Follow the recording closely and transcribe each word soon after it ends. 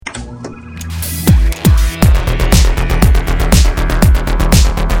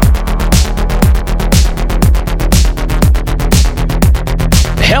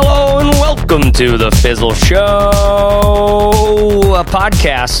to The Fizzle Show, a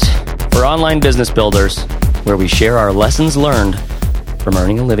podcast for online business builders where we share our lessons learned from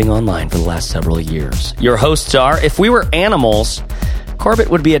earning a living online for the last several years. Your hosts are, if we were animals,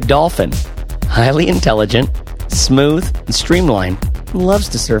 Corbett would be a dolphin, highly intelligent, smooth, and streamlined, and loves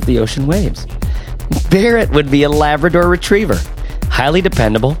to surf the ocean waves. Barrett would be a Labrador Retriever, highly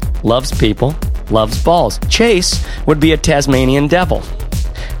dependable, loves people, loves balls. Chase would be a Tasmanian Devil.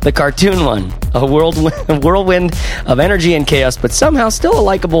 The cartoon one, a whirlwind of energy and chaos, but somehow still a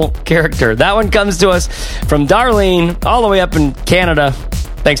likable character. That one comes to us from Darlene, all the way up in Canada.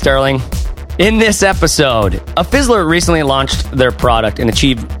 Thanks, Darlene. In this episode, a Fizzler recently launched their product and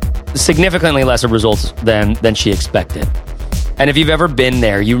achieved significantly lesser results than she expected. And if you've ever been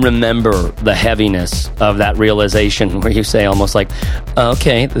there, you remember the heaviness of that realization where you say almost like,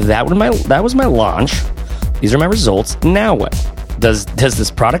 okay, that was my launch. These are my results. Now what? Does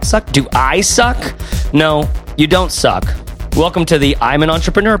this product suck? Do I suck? No, you don't suck. Welcome to the I'm an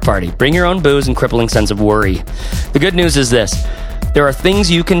Entrepreneur party. Bring your own booze and crippling sense of worry. The good news is this. There are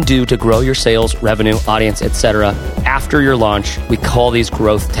things you can do to grow your sales, revenue, audience, etc. after your launch. We call these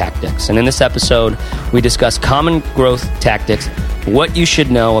growth tactics. And in this episode, we discuss common growth tactics, what you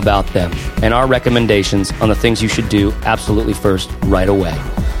should know about them, and our recommendations on the things you should do absolutely first right away.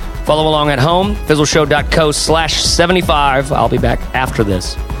 Follow along at home, fizzleshow.co/75. I'll be back after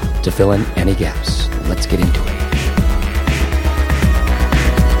this to fill in any gaps. Let's get into it.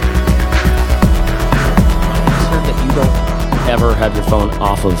 Ever have your phone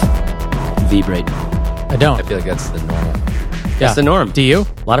off of vibrate? I don't. I feel like that's the normal. That's the norm. Do you?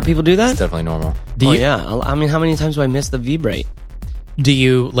 A lot of people do that? It's definitely normal. Yeah. I mean, how many times do I miss the vibrate? Do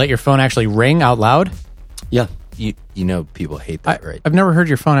you let your phone actually ring out loud? Yeah. You know people hate that, right? I've never heard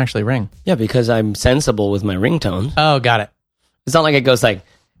your phone actually ring. Yeah, because I'm sensible with my ringtones. Oh, got it. It's not like it goes like...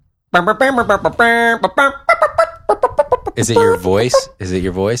 Is it your voice? Is it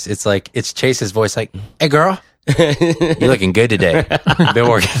your voice? It's like, it's Chase's voice like, hey girl, you're looking good today. You've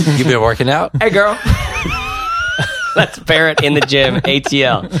been working out? Hey, girl. That's Barrett in the gym,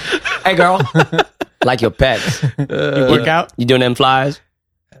 ATL. Hey, girl. Like your pets. You work out? You doing them flies?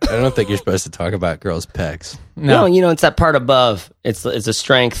 I don't think you're supposed to talk about girls' pecs. No, it's that part above. It's a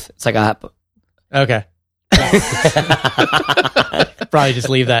strength. It's like a... Okay. Probably just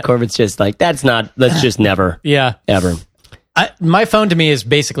leave that. Corbett's just like, let's just never. Yeah. Ever. My phone to me is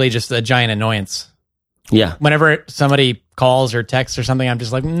basically just a giant annoyance. Yeah. Whenever somebody calls or texts or something, I'm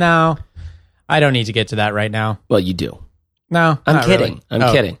just like, no, I don't need to get to that right now. Well, you do. No, I'm kidding. Really.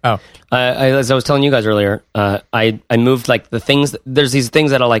 I'm kidding. Oh, as I was telling you guys earlier, I moved like the things. There's these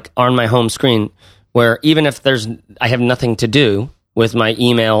things that are like on my home screen where even if I have nothing to do with my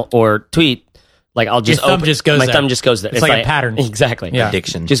email or tweet, like I'll just thumb just goes my there. thumb just goes there. It's like a pattern. Exactly. Yeah.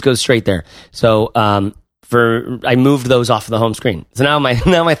 Addiction. Just goes straight there. So I moved those off the home screen. So now my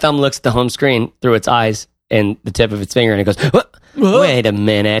thumb looks at the home screen through its eyes and the tip of its finger, and it goes, what? Wait a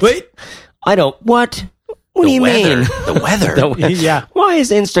minute. Wait. I don't. What? What do you mean? The weather. Yeah. Why is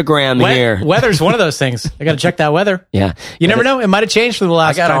Instagram here? Weather's one of those things. I got to check that weather. Yeah. You never know. It might have changed from the I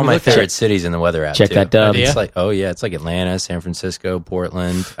last got time all you my looked at favorite it. cities in the weather app. Check too. that dub. It's like, it's like Atlanta, San Francisco,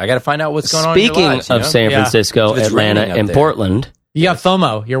 Portland. I got to find out what's going on in your Speaking lives, of San Yeah. Francisco, It's Atlanta, raining up and there. Portland, You got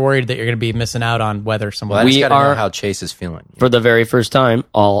FOMO. You're worried that you're going to be missing out on weather somewhere. Well, I just We got to are- know how Chase is feeling. for the very first time,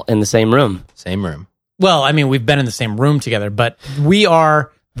 all in the same room. Same room. Well, I mean, we've been in the same room together, but we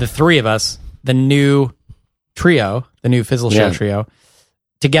are the three of us, the new trio, the new Fizzle Show Yeah. trio,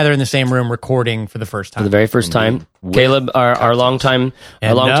 together in the same room recording for the first For time. the very first time, With Caleb, our longtime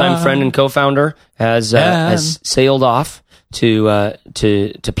friend and co-founder, has sailed off to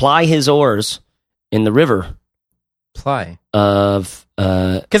ply his oars in the river Ply. of.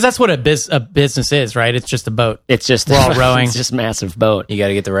 Because that's what a business is, right? It's just a boat. It's just We're all rowing. It's just massive boat. You got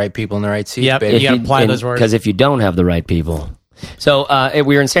to get the right people in the right seats, Yep. baby. You gotta apply those words. Because if you don't have the right people. So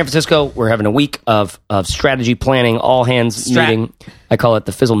we were in San Francisco. We're having a week of strategy planning, all hands meeting. I call it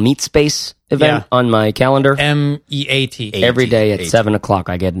the Fizzle Meet Space event on my calendar. MEAT. Every day at 7 o'clock,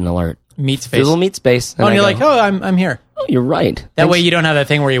 I get an alert. Meet space. Fizzle Meet Space. Oh, and I you're go, like, oh, I'm here. oh, you're right. That Thanks. way you don't have that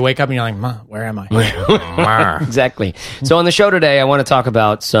thing where you wake up and you're like, Ma, where am I? Exactly. So on the show today, I want to talk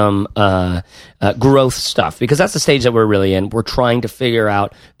about some growth stuff because that's the stage that we're really in. We're trying to figure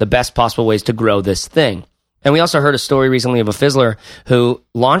out the best possible ways to grow this thing. And we also heard a story recently of a Fizzler who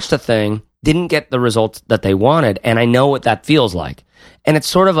launched a thing, didn't get the results that they wanted, and I know what that feels like. And it's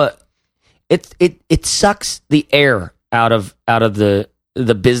sort of it sucks the air out of the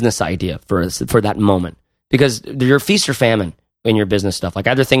business idea for that moment because you're feast or famine. in your business stuff. Like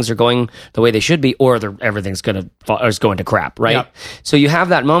either things are going the way they should be, or everything's going to crap, right? Yep. So you have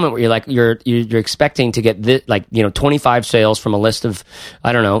that moment where you're like you're expecting to get 25 sales from a list of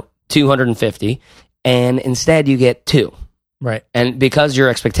 250, and instead you get 2. Right. And because your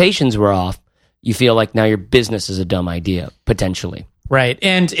expectations were off, you feel like now your business is a dumb idea potentially. Right.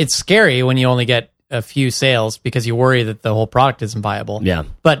 And it's scary when you only get a few sales because you worry that the whole product isn't viable. Yeah.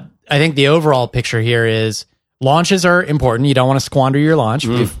 But I think the overall picture here is launches are important. You don't want to squander your launch.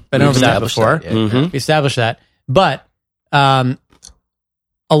 We've been over that before. We established that. But a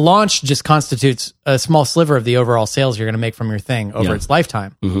launch just constitutes a small sliver of the overall sales you're going to make from your thing over its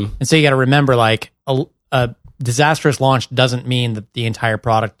lifetime. And so you got to remember, like, a disastrous launch doesn't mean that the entire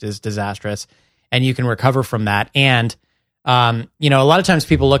product is disastrous, and you can recover from that. And, a lot of times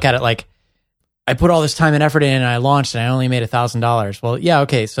people look at it like, I put all this time and effort in and I launched and I only made $1,000. Well, yeah,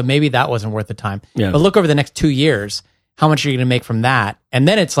 okay, so maybe that wasn't worth the time. Yeah. But look over the next 2 years, how much are you going to make from that? And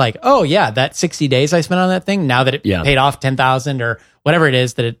then it's like, oh yeah, that 60 days I spent on that thing, now that it paid off $10,000 or whatever it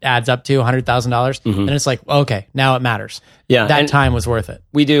is that it adds up to, $100,000, and it's like, okay, now it matters. Yeah, that time was worth it.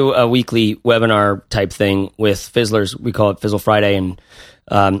 We do a weekly webinar type thing with Fizzlers. We call it Fizzle Friday, and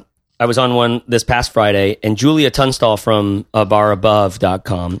I was on one this past Friday, and Julia Tunstall from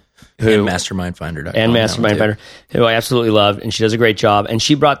abarabove.com, and mastermindfinder.com. And Mastermind Finder, who I absolutely love, and she does a great job. And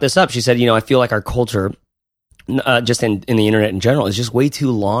she brought this up. She said, I feel like our culture, just in the internet in general, is just way too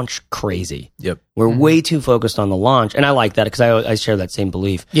launch crazy. Yep. We're way too focused on the launch. And I like that because I share that same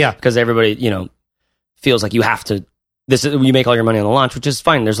belief. Yeah. Because everybody, feels like you have to, you make all your money on the launch, which is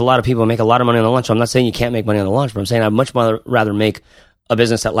fine. There's a lot of people who make a lot of money on the launch. So I'm not saying you can't make money on the launch, but I'm saying I'd much rather make a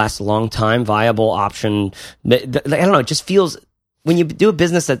business that lasts a long time, viable option. I don't know. It just feels, when you do a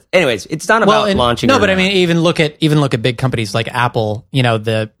business that, anyways, it's not about launching. No, but I mean, even look at big companies like Apple.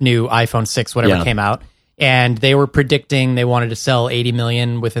 The new iPhone 6, whatever came out, and they were predicting they wanted to sell 80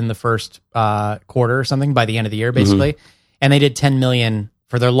 million within the first quarter or something by the end of the year, basically, and they did 10 million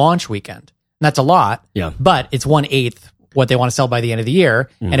for their launch weekend. And that's a lot, but it's 1/8 what they want to sell by the end of the year.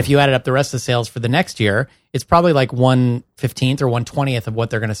 And if you added up the rest of the sales for the next year, it's probably like 1/15 or 1/20 of what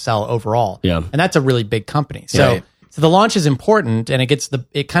they're going to sell overall. Yeah, and that's a really big company. So. So the launch is important, and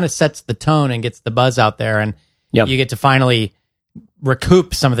it kind of sets the tone and gets the buzz out there, and you get to finally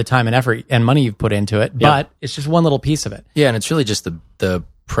recoup some of the time and effort and money you've put into it. But it's just one little piece of it. Yeah, and it's really just the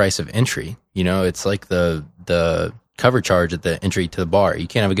price of entry. It's like the cover charge at the entry to the bar. You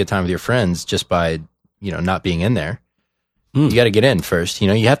can't have a good time with your friends just by not being in there. You got to get in first.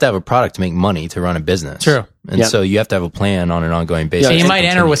 You have to have a product to make money to run a business. True. And so you have to have a plan on an ongoing basis. So you might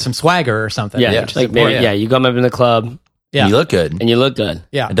enter with some swagger or something. Yeah, you come up in the club. Yeah. You look good. And you look good.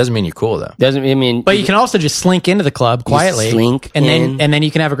 Yeah. It doesn't mean you're cool though. But you can also just slink into the club quietly. And then you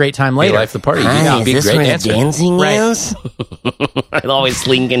can have a great time later. Life the party. Hi, you can be a great dancer. Dancing is? I'll always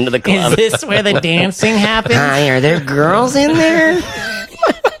slink into the club. Is this where the dancing happens? Hi, are there girls in there?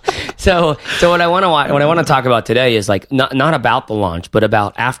 So what I want to talk about today is like not about the launch, but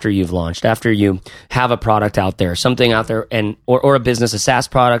about after you've launched, after you have a product out there, something out there, and or a business, a SaaS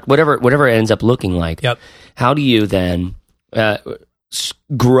product, whatever it ends up looking like. Yep. How do you then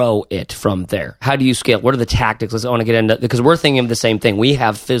grow it from there? How do you scale? What are the tactics? I want to get into, because we're thinking of the same thing. We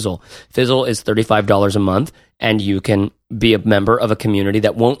have Fizzle. Fizzle is $35 a month, and you can be a member of a community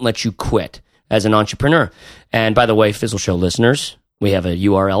that won't let you quit as an entrepreneur. And by the way, Fizzle Show listeners, we have a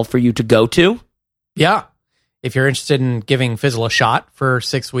URL for you to go to. Yeah. If you're interested in giving Fizzle a shot for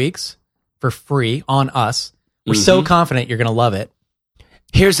 6 weeks for free on us, we're so confident you're going to love it.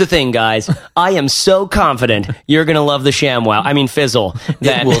 Here's the thing, guys. I am so confident you're going to love the ShamWow. I mean, Fizzle.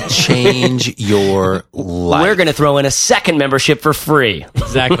 That will change your life. We're going to throw in a second membership for free.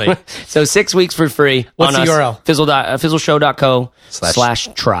 Exactly. So 6 weeks for free. What's the URL?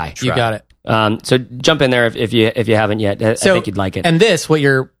 Fizzleshow.co/try. You got it. So jump in there if you haven't yet. I think you'd like it. And this, what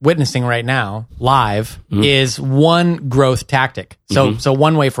you're witnessing right now, live, is one growth tactic. So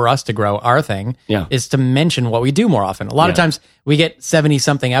one way for us to grow our thing is to mention what we do more often. A lot of times we get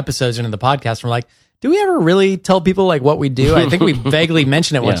 70-something episodes into the podcast, and we're like, do we ever really tell people like what we do? I think we vaguely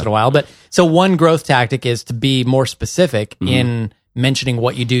mention it once in a while. But so one growth tactic is to be more specific in mentioning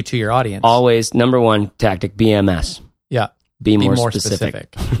what you do to your audience. Always, number one tactic, BMS. Yeah. Be more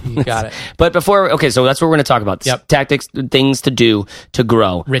specific. You got it. But before, so that's what we're going to talk about. Yep. Tactics, things to do to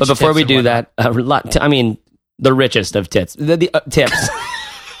grow. Rich but before we do whatnot. that, the richest of tips. The tips.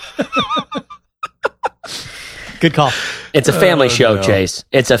 Good call. It's a family show, Chase.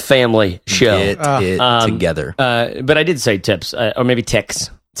 It's a family show. Get it together. But I did say tips, or maybe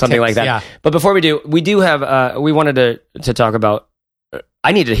ticks, something like that. Yeah. But before we do have, we wanted to talk about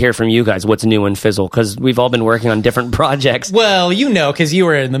I need to hear from you guys what's new in Fizzle, because we've all been working on different projects. Well, because you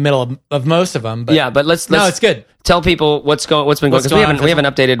were in the middle of most of them. But yeah, but let's it's good. Tell people what's been going, because we haven't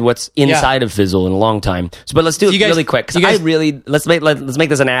updated what's inside of Fizzle in a long time. But let's do it really quick, because let's make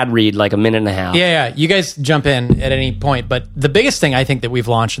this an ad read, like a minute and a half. Yeah. You guys jump in at any point. But the biggest thing I think that we've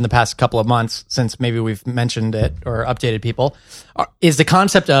launched in the past couple of months, since maybe we've mentioned it or updated people, is the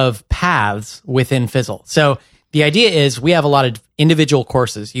concept of paths within Fizzle. So the idea is we have a lot of individual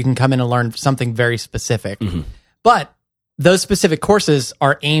courses. You can come in and learn something very specific. But those specific courses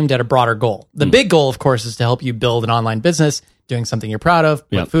are aimed at a broader goal. The big goal, of course, is to help you build an online business, doing something you're proud of,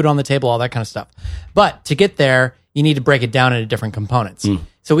 put food on the table, all that kind of stuff. But to get there, you need to break it down into different components.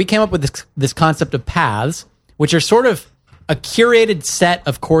 So we came up with this concept of paths, which are sort of a curated set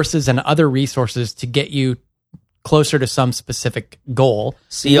of courses and other resources to get you closer to some specific goal.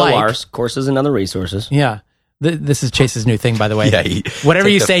 CORs, courses and other resources. Yeah. This is Chase's new thing, by the way. Yeah, whatever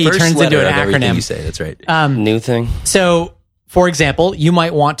you say, he turns into an acronym. You say, that's right. New thing. So, for example, you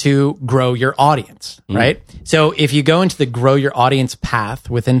might want to grow your audience, right? So if you go into the grow your audience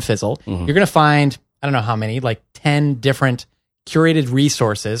path within Fizzle, you're going to find, I don't know how many, like 10 different curated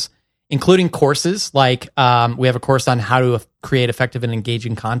resources, including courses. Like we have a course on how to create effective and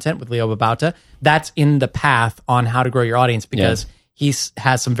engaging content with Leo Babauta. That's in the path on how to grow your audience, because he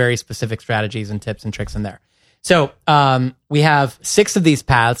has some very specific strategies and tips and tricks in there. So we have 6 of these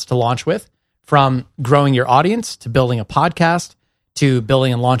paths to launch with, from growing your audience to building a podcast, to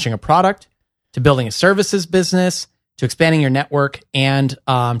building and launching a product, to building a services business, to expanding your network, and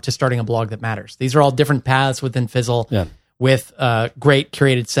to starting a blog that matters. These are all different paths within Fizzle with a great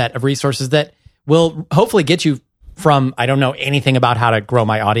curated set of resources that will hopefully get you from, I don't know anything about how to grow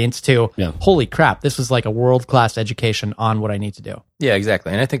my audience, to holy crap, this was like a world-class education on what I need to do. Yeah,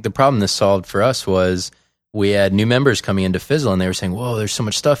 exactly. And I think the problem this solved for us was we had new members coming into Fizzle, and they were saying, whoa, there's so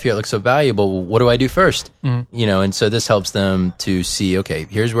much stuff here. It looks so valuable. What do I do first? And so this helps them to see, okay,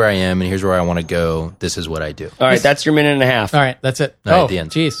 here's where I am and here's where I want to go. This is what I do. All right, that's your minute and a half. All right, that's it. At the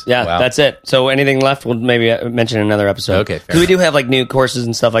end. Jeez. Yeah, that's it. So anything left, we'll maybe mention in another episode. Okay, fair. 'Cause we do have like new courses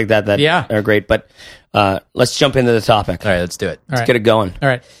and stuff like that are great, but let's jump into the topic. All right, let's do it. Let's get it going. All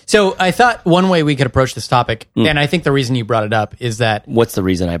right. So I thought one way we could approach this topic, and I think the reason you brought it up is that... What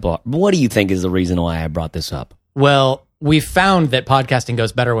do you think is the reason why I brought this up? Well, we found that podcasting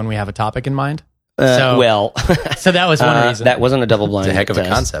goes better when we have a topic in mind. So that was one reason. That wasn't a double blind. It's a heck of a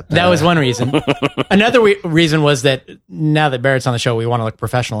concept. That was one reason. Another reason was that now that Barrett's on the show, we want to look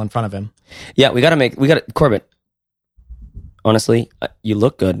professional in front of him. Yeah, we got to Corbett. Honestly, you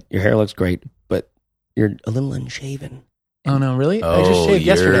look good. Your hair looks great, but you're a little unshaven. Oh no, really? Oh, I just shaved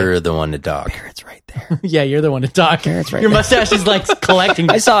yesterday. You're the one to talk. Barrett's right there. Yeah, you're the one to talk. Barrett's right Your there. mustache is like collecting.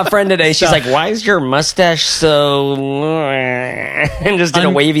 I saw a friend today. She's like, "Why is your mustache so?" And just did a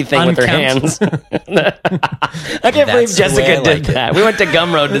wavy thing with her hands. I can't believe Jessica did that. We went to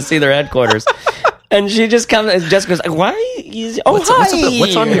Gumroad to see their headquarters. And she just comes, Jessica's like, why? Hi.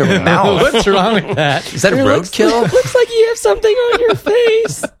 What's on your mouth? What's wrong with that? Is that a roadkill? Looks like you have something on your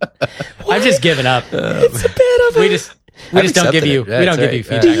face. I've just given up. It's a bit of a... We just don't give you. Yeah, we don't give right. you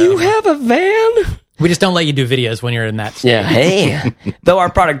feedback. Do you have a van? We just don't let you do videos when you're in that state. Yeah. Hey. Though our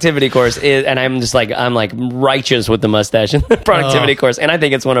productivity course is, and I'm like righteous with the mustache in the productivity course, and I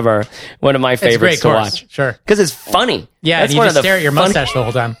think it's one of my favorites It's a great to course. watch. Sure. Because it's funny. Yeah, That's and you one just of the stare at your funny- mustache the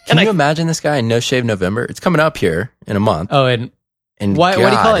whole time. Can you imagine this guy in No Shave November? It's coming up here in a month. Oh, and And what do you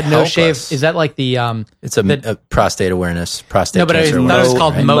call it? God No help shave? us. Is that like the It's a prostate awareness, prostate No, but I cancer thought it awareness. was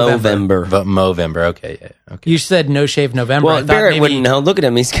called right? Movember. Movember. Okay, yeah. Okay. You said No Shave November. I Well, thought Barrett maybe- wouldn't know. Look at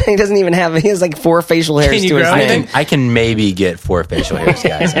him. He doesn't even have. He has like 4 facial hairs Can you to his grow name. anything? I can maybe get 4 facial hairs,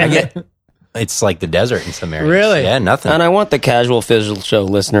 guys. I get. It's like the desert in some areas. Really? Yeah, nothing. And I want the Casual Fizzle Show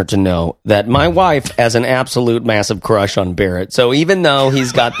listener to know that my wife has an absolute massive crush on Barrett. So even though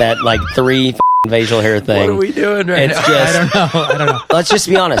he's got that like 3 facial hair thing, What are we doing right it's now? just. I don't know. Let's just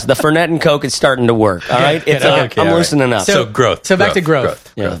be honest. The Fernet and Coke is starting to work. All right, good, it's okay, I'm all right. loosening up. So growth. So back to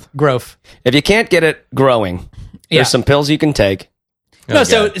growth. Yeah. Growth. If you can't get it growing, Yeah. there's some pills you can take. No,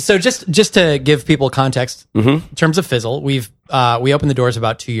 God. so just to give people context, in terms of Fizzle, we opened the doors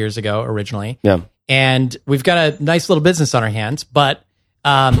about 2 years ago originally. Yeah, And we've got a nice little business on our hands, but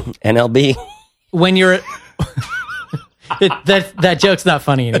NLB. when you're that joke's not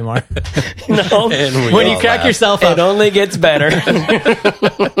funny anymore. No, When you crack yourself it up, only gets better.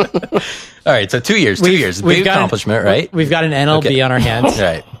 All right, so 2 years. 2 years. Big got accomplishment, right? We've got an NLB Okay. on our hands.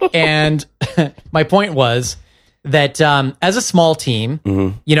 Right. And my point was that as a small team,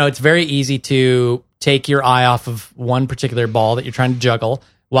 it's very easy to take your eye off of one particular ball that you're trying to juggle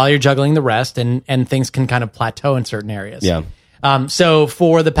while you're juggling the rest, and things can kind of plateau in certain areas. Yeah. So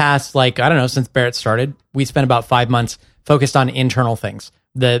for the past, since Barrett started, we spent about 5 months focused on internal things.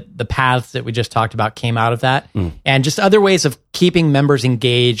 The paths that we just talked about came out of that, and just other ways of keeping members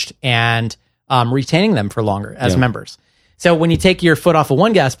engaged and retaining them for longer as members. So when you take your foot off of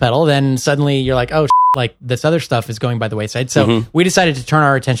one gas pedal, then suddenly you're like, oh, like this other stuff is going by the wayside. So we decided to turn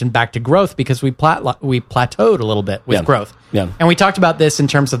our attention back to growth because we plateaued a little bit with growth. Yeah. And we talked about this in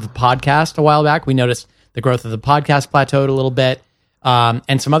terms of the podcast a while back. We noticed the growth of the podcast plateaued a little bit,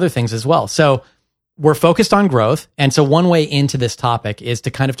 and some other things as well. So we're focused on growth. And so one way into this topic is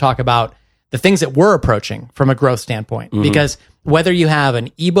to kind of talk about the things that we're approaching from a growth standpoint. Because whether you have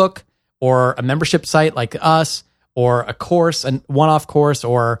an ebook or a membership site like us, or a course, a one-off course,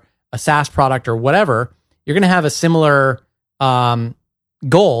 or a SaaS product or whatever, you're going to have a similar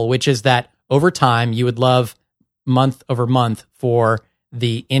goal, which is that over time, you would love month over month for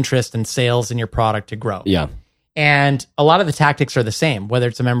the interest and sales in your product to grow. Yeah. And a lot of the tactics are the same, whether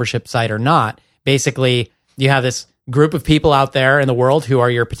it's a membership site or not. Basically, you have this group of people out there in the world who are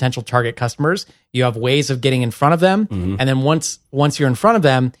your potential target customers. You have ways of getting in front of them. And then once you're in front of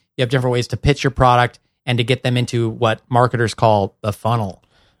them, you have different ways to pitch your product and to get them into what marketers call the funnel,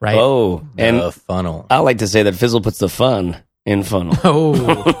 right? Oh, and the funnel. I like to say that Fizzle puts the fun in funnel. Oh,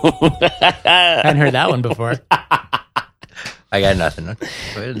 I hadn't heard that one before. I got nothing.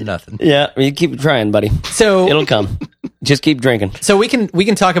 Nothing. Yeah, you keep trying, buddy. So It'll come. Just keep drinking. So we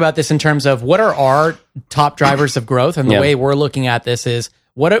can talk about this in terms of what are our top drivers of growth, and the way we're looking at this is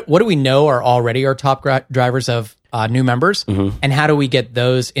what do we know are already our top drivers of new members, and how do we get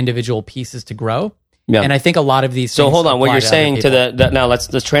those individual pieces to grow? Yeah. And I think a lot of these. So hold on, what you're saying to the now let's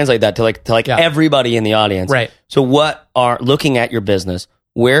translate that to everybody in the audience, right? So what are looking at your business?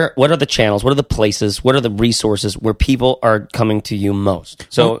 What are the channels? What are the places? What are the resources where people are coming to you most?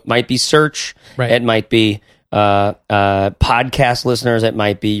 So it might be search. Right. It might be podcast listeners. It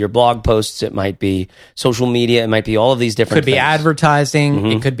might be your blog posts. It might be social media. It might be all of these different. Could be advertising.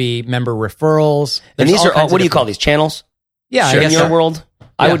 It could be member referrals. And these are all, what do you call these, channels? Yeah, sure. In your world.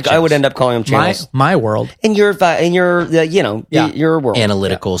 I would end up calling them channels. My world. In your your world.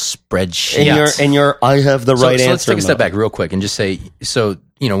 Analytical spreadsheet. In your I have the right answer. So let's take a step back real quick and just say,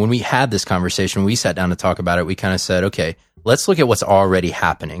 when we had this conversation, we sat down to talk about it, we kind of said, okay, let's look at what's already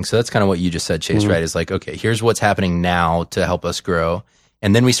happening. So that's kind of what you just said, Chase, right? Is like, okay, here's what's happening now to help us grow.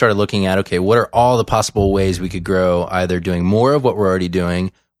 And then we started looking at, okay, what are all the possible ways we could grow, either doing more of what we're already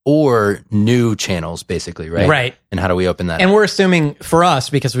doing or new channels, basically, right? Right. And how do we open that And up? we're assuming for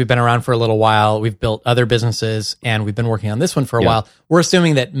us, because we've been around for a little while, we've built other businesses, and we've been working on this one for a while. We're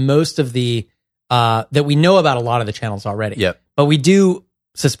assuming that most of the, that we know about a lot of the channels already. Yep. But we do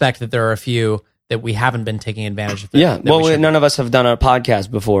suspect that there are a few that we haven't been taking advantage of. None of us have done a podcast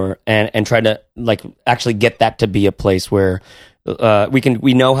before and tried to actually get that to be a place where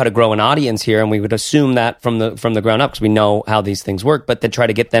we know how to grow an audience here, and we would assume that from the ground up because we know how these things work. But then try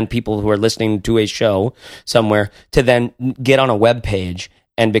to get then people who are listening to a show somewhere to then get on a web page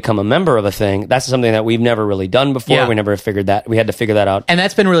and become a member of a thing. That's something that we've never really done before. Yeah. We never figured that. We had to figure that out. And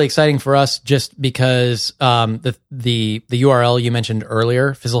that's been really exciting for us just because the URL you mentioned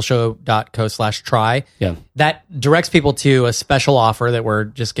earlier, fizzleshow.co/try, that directs people to a special offer that we're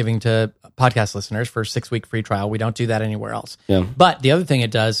just giving to podcast listeners for a 6-week free trial. We don't do that anywhere else. Yeah. But the other thing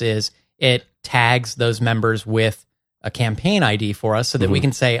it does is it tags those members with a campaign ID for us so that we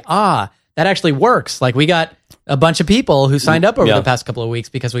can say, that actually works. Like we got a bunch of people who signed up over the past couple of weeks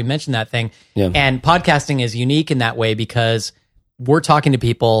because we mentioned that thing. Yeah. And podcasting is unique in that way because we're talking to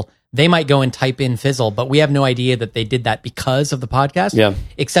people. They might go and type in Fizzle, but we have no idea that they did that because of the podcast. Yeah.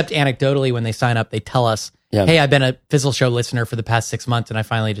 Except anecdotally, when they sign up, they tell us, hey, I've been a Fizzle Show listener for the past 6 months, and I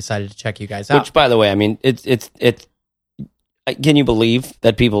finally decided to check you guys out. Which, by the way, I mean, it's. Can you believe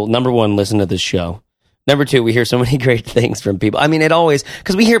that people, number one, listen to this show? Number two, we hear so many great things from people. I mean, it always,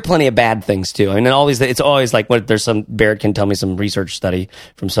 because we hear plenty of bad things too. I mean, it's always like, there's some, Barrett can tell me some research study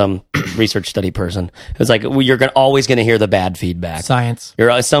from some research study person. It's like, you're always going to hear the bad feedback. Science.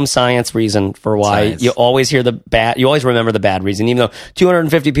 There's some science reason for why you always hear the bad, you always remember the bad reason, even though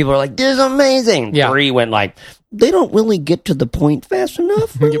 250 people are like, this is amazing. Yeah. 3 went like, they don't really get to the point fast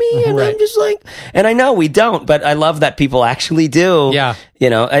enough for me. And I'm just like, and I know we don't, but I love that people actually do. Yeah.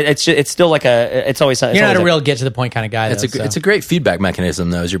 It's still like it's always, you're not a real get to the point kind of guy. It's a great feedback mechanism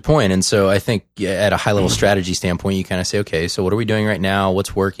though, is your point. And so I think at a high level strategy standpoint, you kind of say, okay, so what are we doing right now?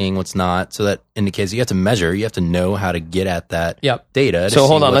 What's working? What's not? So that indicates you have to measure, you have to know how to get at that data. So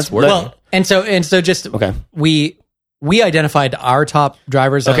hold on, let's well, and so just, we identified our top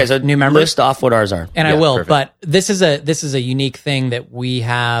drivers of new members. List off what ours are. And I will, perfect. But this is a unique thing that we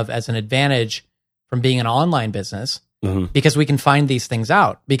have as an advantage from being an online business because we can find these things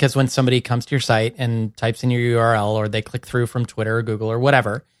out. Because when somebody comes to your site and types in your URL, or they click through from Twitter or Google or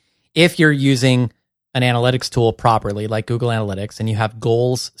whatever, if you're using an analytics tool properly, like Google Analytics, and you have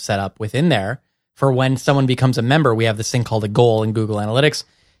goals set up within there for when someone becomes a member, we have this thing called a goal in Google Analytics.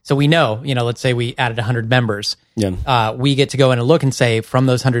 So we know, let's say we added 100 members. Yeah. We get to go in and look and say, from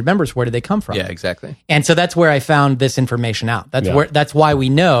those 100 members, where did they come from? Yeah, exactly. And so that's where I found this information out. That's why we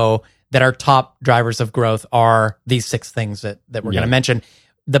know that our top drivers of growth are these 6 things that we're going to mention.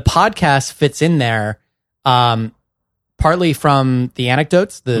 The podcast fits in there, partly from the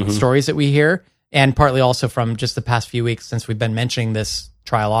anecdotes, the stories that we hear, and partly also from just the past few weeks since we've been mentioning this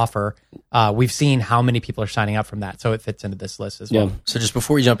trial offer. We've seen how many people are signing up from that, so it fits into this list as well. Yeah. So just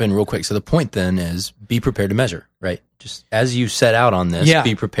before you jump in real quick, so the point then is be prepared to measure, right? Just as you set out on this,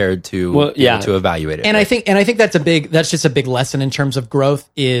 be prepared to evaluate it. And right? I think that's just a big lesson in terms of growth.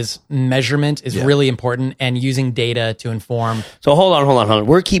 Is measurement is really important, and using data to inform. So hold on.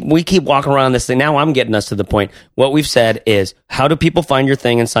 We keep walking around this thing. Now I'm getting us to the point. What we've said is, how do people find your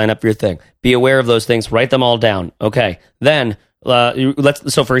thing and sign up for your thing? Be aware of those things. Write them all down. Okay. Then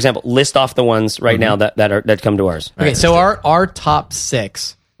so for example, list off the ones right now that come to ours. Okay. So our top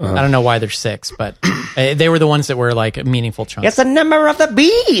 6. I don't know why there's 6, but they were the ones that were like a meaningful chunk. It's the number of the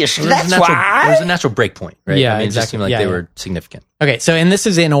beast. That's why. There's a natural break point, right? Yeah, exactly. It just seemed like they were significant. Okay, so and this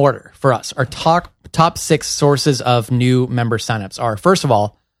is in order for us. Our top 6 sources of new member signups are, first of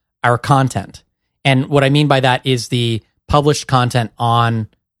all, our content. And what I mean by that is the published content on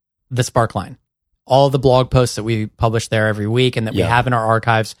the Sparkline. All of the blog posts that we publish there every week and that we have in our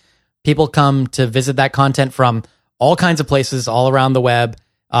archives. People come to visit that content from all kinds of places all around the web.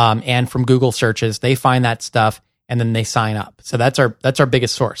 And from Google searches, they find that stuff and then they sign up. So that's our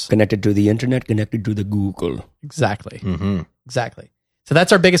biggest source. Connected to the internet, connected to the Google. Exactly. Exactly. So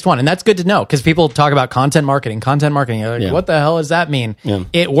that's our biggest one. And that's good to know because people talk about content marketing. You're like, what the hell does that mean? Yeah.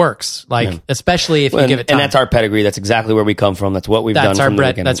 It works. Especially if you give it time. And that's our pedigree. That's exactly where we come from. That's what we've done from the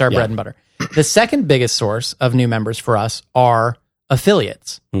beginning. That's our bread and butter. The second biggest source of new members for us are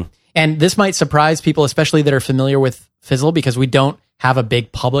affiliates. And this might surprise people, especially that are familiar with Fizzle, because we don't have a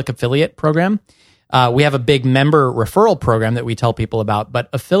big public affiliate program. We have a big member referral program that we tell people about, but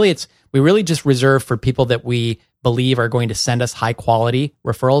affiliates, we really just reserve for people that we believe are going to send us high quality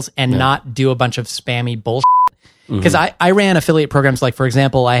referrals and not do a bunch of spammy bullshit. Because I ran affiliate programs, like for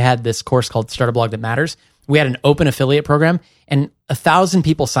example, I had this course called Start a Blog That Matters. We had an open affiliate program and 1,000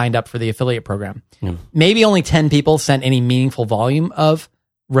 people signed up for the affiliate program. Maybe only 10 people sent any meaningful volume of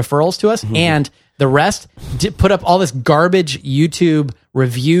referrals to us, and the rest put up all this garbage YouTube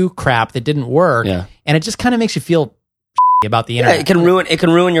review crap that didn't work, and it just kind of makes you feel about the internet. It can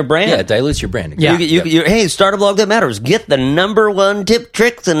ruin your brand. Yeah, it dilutes your brand. Exactly. Hey, Start a Blog That Matters. Get the number 1 tip,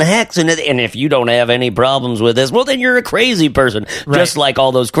 tricks, and hacks. And if you don't have any problems with this, well, then you're a crazy person. Right. Just like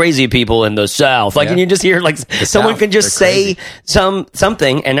all those crazy people in the South. And you just hear someone can just say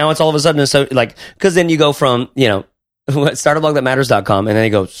something, and now it's all of a sudden because then you go from startablogthatmatters.com, and then they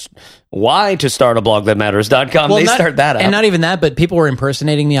go, why to startablogthatmatters.com? Well, start that up. And not even that, but people were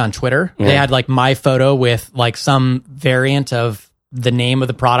impersonating me on Twitter. They had my photo with some variant of the name of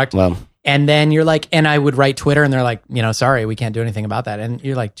the product. Wow. And then you're and I would write Twitter and they're like, sorry, we can't do anything about that. And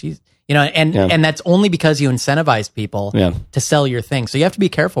you're like, geez, and that's only because you incentivized people to sell your thing. So you have to be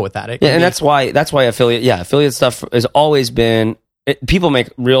careful with that. And that's why affiliate stuff has always been, people make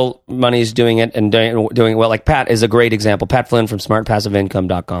real monies doing it and doing it well. Like Pat is a great example. Pat Flynn from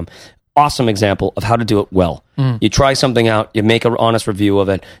smartpassiveincome.com. Awesome example of how to do it well. You try something out, you make an honest review of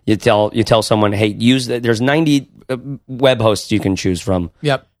it. You tell someone, hey, there's 90 web hosts you can choose from.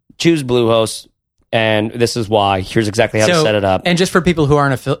 Yep. Choose Bluehost, and this is why. Here's exactly how to set it up. And just for people who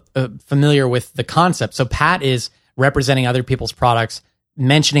aren't familiar with the concept, so Pat is representing other people's products,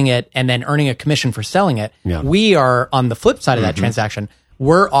 mentioning it, and then earning a commission for selling it. Yeah. We are on the flip side of that transaction.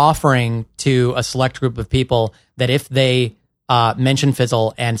 We're offering to a select group of people that if they mention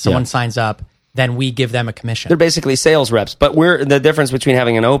Fizzle and someone signs up, then we give them a commission. They're basically sales reps, but we're the difference between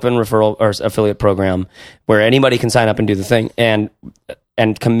having an open referral or affiliate program where anybody can sign up and do the thing, and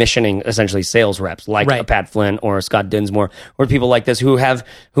commissioning essentially sales reps like a Pat Flynn or a Scott Dinsmore, or people like this who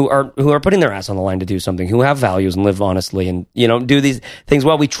are putting their ass on the line to do something, who have values and live honestly and do these things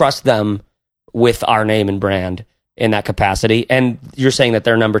well. We trust them with our name and brand in that capacity. And you're saying that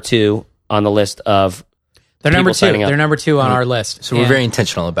they're number 2 on the list of. They're number 2. They're number 2 on our list. So we're very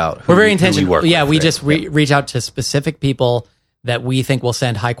intentional about who we work with. We just reach out to specific people that we think will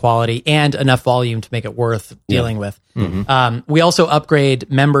send high quality and enough volume to make it worth dealing with. We also upgrade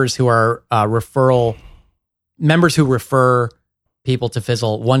members who are members who refer people to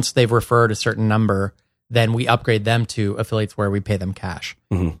Fizzle. Once they've referred a certain number, then we upgrade them to affiliates where we pay them cash.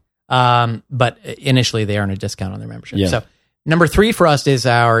 Mm-hmm. But initially they earn a discount on their membership. Yeah. So number 3 for us is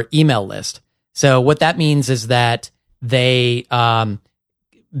our email list. So what that means is that they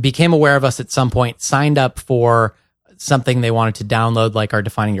became aware of us at some point, signed up for something they wanted to download, like our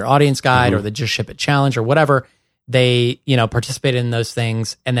Defining Your Audience Guide or the Just Ship It Challenge or whatever. They, participated in those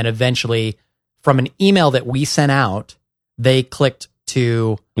things. And then eventually from an email that we sent out, they clicked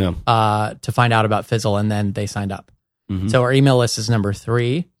to find out about Fizzle, and then they signed up. Mm-hmm. So our email list is number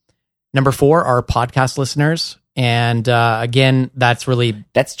 3. Number 4 are podcast listeners. And again, that's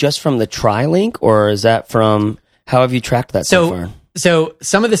just from the TriLink, or is that from, how have you tracked that so far? So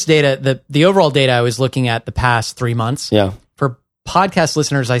some of this data, the overall data, I was looking at the past 3 months. Yeah. For podcast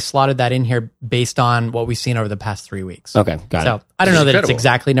listeners, I slotted that in here based on what we've seen over the past 3 weeks. Okay, got it. So I don't know that it's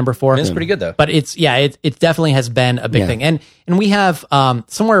exactly number 4. It's pretty good though. But it definitely has been a big thing. And we have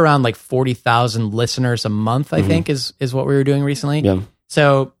somewhere around like 40,000 listeners a month, I think is what we were doing recently. Yeah.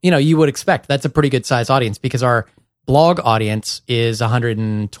 So, you would expect that's a pretty good size audience because our blog audience is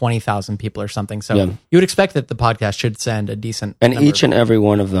 120,000 people or something. So you would expect that the podcast should send a decent and each and every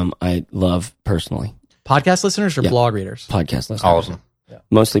one of them I love personally. Podcast listeners or blog readers? Podcast listeners. All of them. Yeah.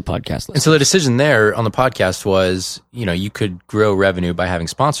 Mostly podcast listeners. And so the decision there on the podcast was, you could grow revenue by having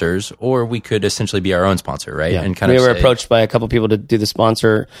sponsors, or we could essentially be our own sponsor, right? Yeah. And we were approached by a couple people to do the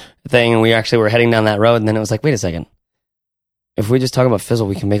sponsor thing, and we actually were heading down that road, and then it was like, wait a second. If we just talk about Fizzle,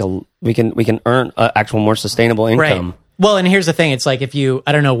 we can earn actual more sustainable income. Right. Well, and here's the thing: it's like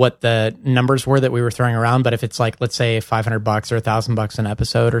I don't know what the numbers were that we were throwing around, but if it's like, let's say $500 or $1,000 an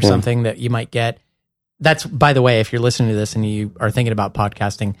episode or something that you might get, that's, by the way, if you're listening to this and you are thinking about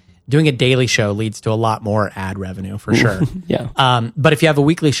podcasting, doing a daily show leads to a lot more ad revenue for sure. Yeah. But if you have a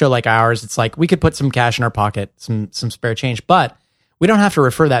weekly show like ours, it's like we could put some cash in our pocket, some spare change, but we don't have to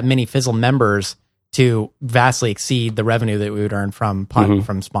refer that many Fizzle members to vastly exceed the revenue that we would earn from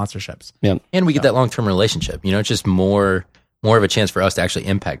sponsorships. Yeah. And we get that long-term relationship. It's just more of a chance for us to actually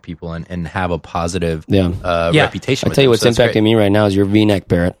impact people and have a positive reputation. I tell you what's impacting me right now is your V-neck,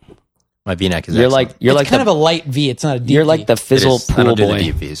 Barrett. My V-neck is you're excellent. like kind of a light V. It's not a deep You're like the Fizzle pool I don't do boy. the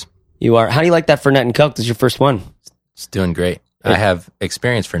deep Vs. You are. How do you like that Fernet and Coke? This is your first one. It's doing great. I have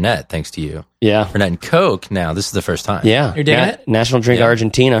experience for Fernet thanks to you. Yeah. Fernet and Coke now. This is the first time. Yeah. You're digging it? National drink of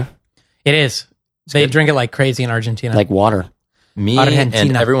Argentina. It is. They drink it like crazy in Argentina. Like water. Me and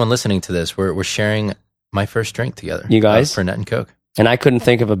everyone listening to this, we're sharing my first drink together. You guys? Fernet and Coke. And I couldn't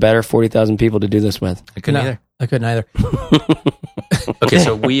think of a better 40,000 people to do this with. I couldn't either. I couldn't either. Okay,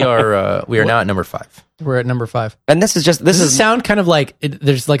 so we are now at number 5. We're at number 5. And this is sound kind of like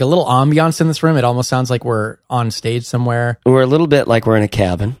there's like a little ambiance in this room. It almost sounds like we're on stage somewhere. We're a little bit like we're in a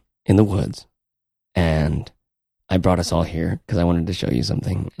cabin in the woods, and I brought us all here because I wanted to show you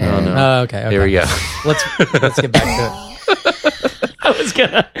something. And Okay. Here we go. Let's get back to it.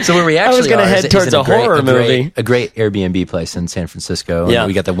 So where we actually head towards a horror movie. A great Airbnb place in San Francisco. Yeah,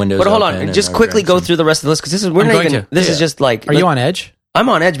 we got the windows. But hold open on, just quickly go through the rest of the list because this is just like. Are you on edge? I'm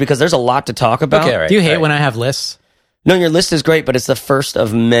on edge because there's a lot to talk about. Okay, right, do you hate when I have lists? No, your list is great, but it's the first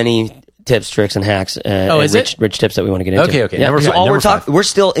of many tips, tricks, and hacks. Rich tips that we want to get into. Okay. Yeah, so all we're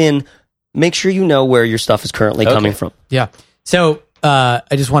still in. Make sure you know where your stuff is currently coming from. Yeah. So I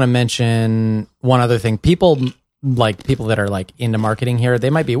just want to mention one other thing. People that are like into marketing here, they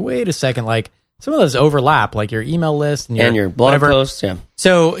might be, wait a second, like some of those overlap, like your email list and your blog posts. Yeah.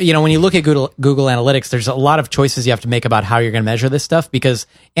 So, when you look at Google Analytics, there's a lot of choices you have to make about how you're going to measure this stuff because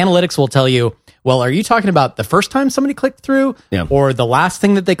analytics will tell you, well, are you talking about the first time somebody clicked through or the last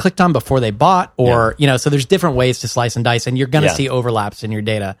thing that they clicked on before they bought or, so there's different ways to slice and dice and you're going to see overlaps in your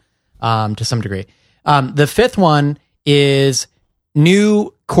data to some degree. The 5th one is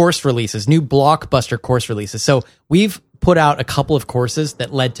new course releases, new blockbuster course releases. So we've put out a couple of courses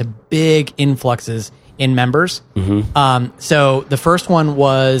that led to big influxes in members. Mm-hmm. So the first one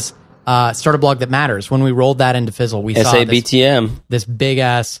was Start a Blog That Matters. When we rolled that into Fizzle, we saw this big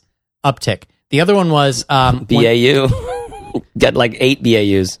ass uptick. The other one was BAU. Got like 8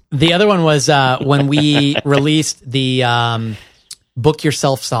 BAUs. The other one was when we released the Book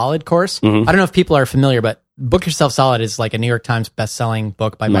Yourself Solid course. Mm-hmm. I don't know if people are familiar, but Book Yourself Solid is like a New York Times best-selling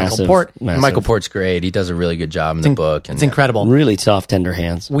book by Michael Port. Massive. Michael Port's great. He does a really good job in the book. It's incredible. Really soft, tender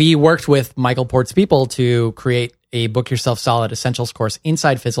hands. We worked with Michael Port's people to create a Book Yourself Solid Essentials course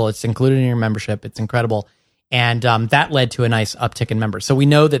inside Fizzle. It's included in your membership. It's incredible. And that led to a nice uptick in members. So we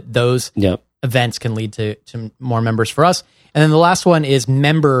know that those events can lead to more members for us. And then the last one is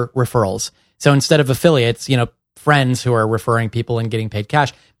member referrals. So instead of affiliates, friends who are referring people and getting paid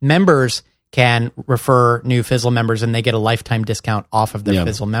cash, members can refer new Fizzle members and they get a lifetime discount off of their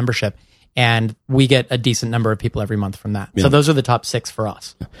Fizzle membership. and we get a decent number of people every month from that. So those are the top 6 for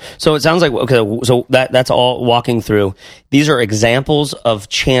us. So it sounds like, okay, so that's all walking through. These are examples of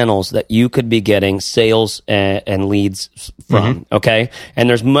channels that you could be getting sales and leads from, okay? And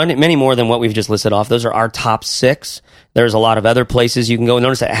there's many more than what we've just listed off. Those are our top 6. There's a lot of other places you can go.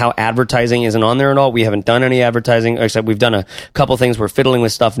 Notice that how advertising isn't on there at all. We haven't done any advertising, except we've done a couple things. We're fiddling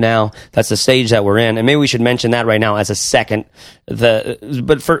with stuff now. That's the stage that we're in. And maybe we should mention that right now as a second.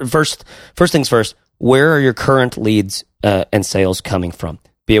 But first things first, where are your current leads and sales coming from?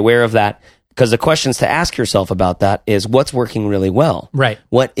 Be aware of that. Because the questions to ask yourself about that is what's working really well? Right.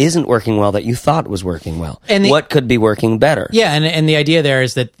 What isn't working well that you thought was working well? And what could be working better? Yeah, and the idea there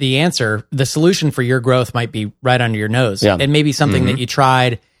is that the solution for your growth might be right under your nose. Yeah. It may be something that you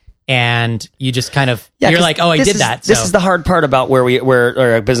tried and you just kind of, you're like, oh, I did that. This is the hard part about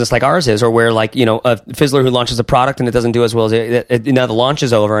where a business like ours is, or where like, a Fizzler who launches a product and it doesn't do as well as now the launch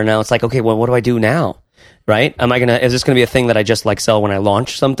is over and now it's like, okay, well, what do I do now? Right? Is this going to be a thing that I just like sell when I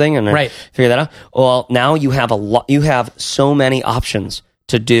launch something and I figure that out? Well, now you have so many options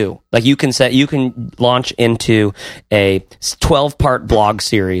to do. Like you can launch into a 12-part blog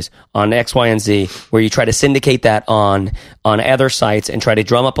series on X, Y, and Z where you try to syndicate that on other sites and try to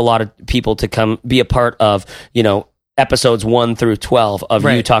drum up a lot of people to come be a part of, episodes 1 through 12 of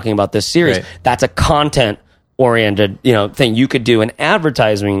you talking about this series. Right. That's a content oriented, thing. You could do an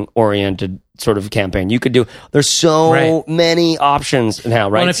advertising oriented sort of campaign. You could do, there's so many options now,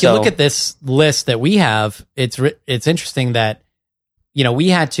 right? Well, and if you look at this list that we have, it's interesting that, we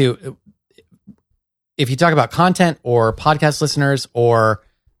had to, if you talk about content or podcast listeners or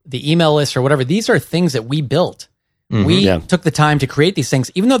the email list or whatever, these are things that we built. We took the time to create these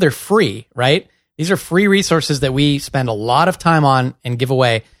things, even though they're free, right? These are free resources that we spend a lot of time on and give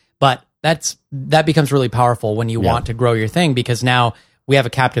away, but that becomes really powerful when you want to grow your thing, because now we have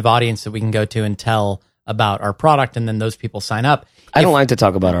a captive audience that we can go to and tell about our product, and then those people sign up. I don't like to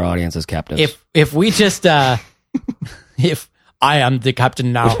talk about our audience as captives. If we just if I am the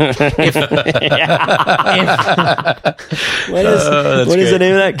captain now, what is the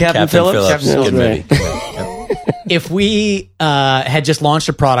name of that? Captain Phillips? Captain Phillips. If we had just launched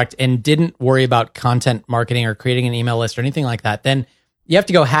a product and didn't worry about content marketing or creating an email list or anything like that, then you have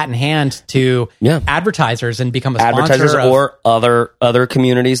to go hat in hand to advertisers and become a sponsor. Advertisers or other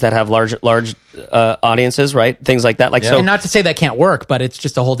communities that have large audiences, right? Things like that. And not to say that can't work, but it's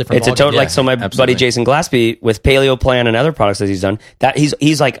just a whole different. It's a total So my buddy Jason Glaspie with Paleo Plan and other products that he's done, that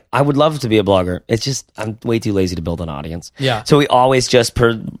he's like, I would love to be a blogger. It's just I'm way too lazy to build an audience. Yeah. So we always just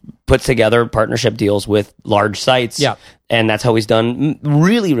put together partnership deals with large sites. Yeah. And that's how he's done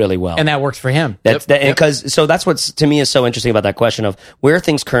really, really well. And that works for him. So that's what's to me is so interesting about that question of where are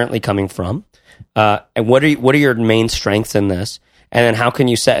things currently coming from, and what are your main strengths in this, and then how can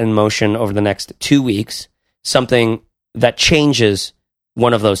you set in motion over the next 2 weeks something that changes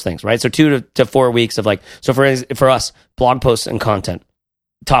one of those things, right? So 2 to 4 weeks of for us, blog posts and content,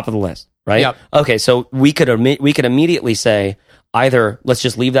 top of the list, right? Yep. Okay, so we could immediately say, either let's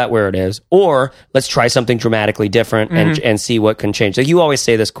just leave that where it is, or let's try something dramatically different and see what can change. Like you always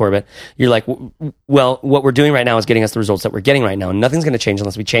say this, Corbett, you're like, well, what we're doing right now is getting us the results that we're getting right now. And nothing's going to change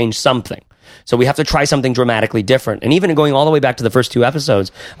unless we change something. So we have to try something dramatically different. And even going all the way back to the first 2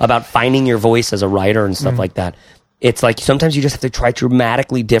 episodes about finding your voice as a writer and stuff like that. It's like sometimes you just have to try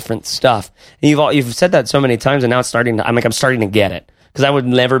dramatically different stuff. And you've said that so many times, and now I'm starting to get it. Because I would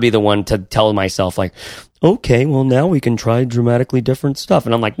never be the one to tell myself like, okay, well now we can try dramatically different stuff.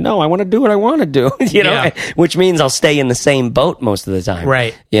 And I'm like, no, I want to do what I want to do, which means I'll stay in the same boat most of the time.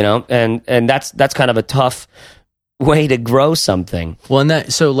 Right. And that's kind of a tough way to grow something. Well,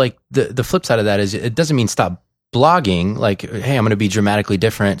 and so like the flip side of that is it doesn't mean stop blogging. Like, hey, I'm going to be dramatically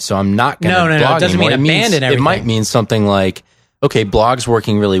different, so I'm not going to blog No, it doesn't mean abandon everything. It might mean something like, okay, blog's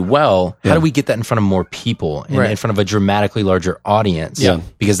working really well. How do we get that in front of more people and in front of a dramatically larger audience? Yeah.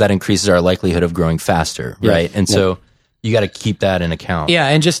 Because that increases our likelihood of growing faster, right? And so you got to keep that in account. Yeah,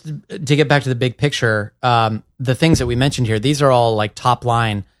 and just to get back to the big picture, the things that we mentioned here, these are all like top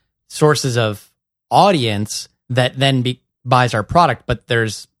line sources of audience that then buys our product, but there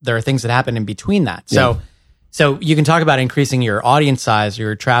are things that happen in between that. So you can talk about increasing your audience size,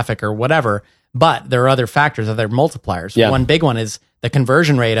 your traffic or whatever, but there are other factors, other multipliers. Yeah. One big one is the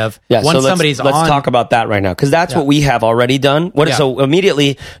conversion rate of once somebody's on. Let's talk about that right now, because that's what we have already done. So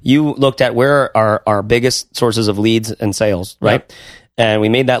immediately you looked at where are our biggest sources of leads and sales, right? Yep. And we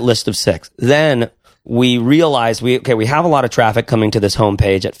made that list of 6. Then we realized we have a lot of traffic coming to this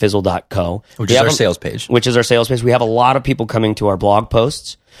homepage at fizzle.co. Which is our sales page. Which is our sales page. We have a lot of people coming to our blog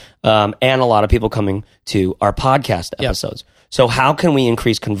posts, and a lot of people coming to our podcast episodes. So how can we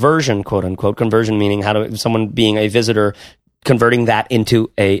increase conversion, quote unquote, conversion meaning someone being a visitor, converting that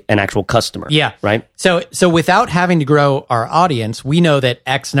into an actual customer. Yeah. Right. So without having to grow our audience, we know that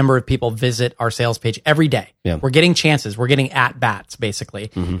X number of people visit our sales page every day. Yeah. We're getting chances. We're getting at bats,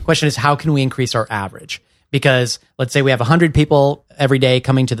 basically. The question is, how can we increase our average? Because let's say we have 100 people every day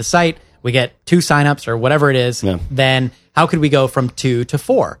coming to the site. We get 2 signups or whatever it is. Yeah. Then how could we go from 2 to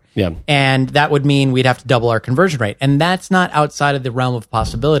 4? Yeah. And that would mean we'd have to double our conversion rate. And that's not outside of the realm of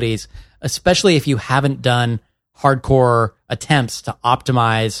possibilities, especially if you haven't done hardcore attempts to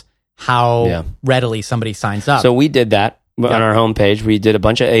optimize how readily somebody signs up. So we did that on our homepage. We did a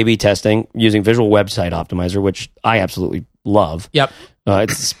bunch of A/B testing using Visual Website Optimizer, which I absolutely love. Yep.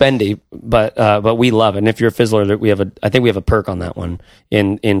 It's spendy, but we love it. And if you're a Fizzler, I think we have a perk on that one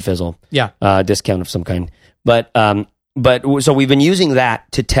in Fizzle. Yeah. Discount of some kind. But so we've been using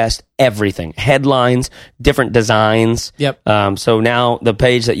that to test everything, headlines, different designs. Yep. So now the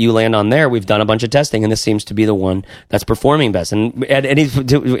page that you land on there, we've done a bunch of testing, and this seems to be the one that's performing best. And if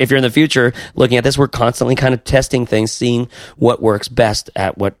you're in the future looking at this, we're constantly kind of testing things, seeing what works best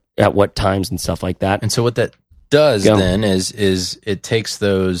at what times and stuff like that. And so what that does then is it takes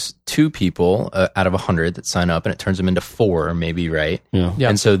those 2 people out of 100 that sign up and it turns them into 4 maybe, right? Yeah. Yep.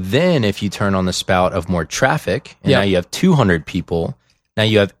 And so then if you turn on the spout of more traffic and now you have 200 people, now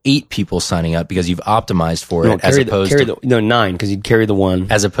you have 8 people signing up because you've optimized for it as opposed to 9 because you'd carry the 1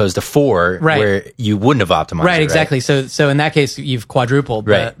 as opposed to 4 where you wouldn't have optimized. Right, exactly. So in that case, you've quadrupled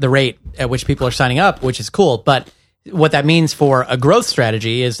the rate at which people are signing up, which is cool. But what that means for a growth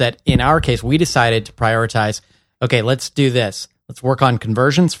strategy is that in our case, we decided to prioritize, okay, let's do this. Let's work on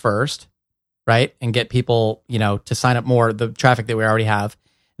conversions first, right? And get people, to sign up more, the traffic that we already have.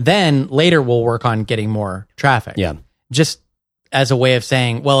 Then later we'll work on getting more traffic. Yeah. Just as a way of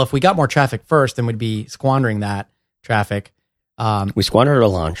saying, well, if we got more traffic first, then we'd be squandering that traffic. We squandered our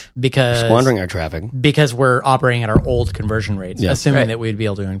launch. Squandering our traffic. Because we're operating at our old conversion rates, assuming that we'd be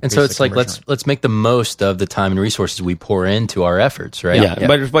able to increase. And so it's like, let's make the most of the time and resources we pour into our efforts, right? Yeah.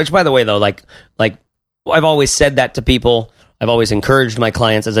 But which, by the way, though, like I've always said that to people. I've always encouraged my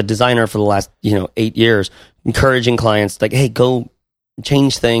clients as a designer for the last, 8 years, encouraging clients like, hey, go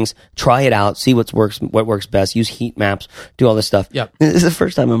change things, try it out, see what works best, use heat maps, do all this stuff. Yep. This is the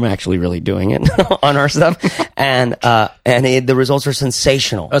first time I'm actually really doing it on our stuff. And the results are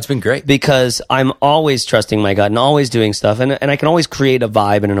sensational. Oh, it's been great. Because I'm always trusting my gut and always doing stuff. And I can always create a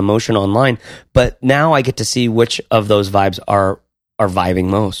vibe and an emotion online. But now I get to see which of those vibes are vibing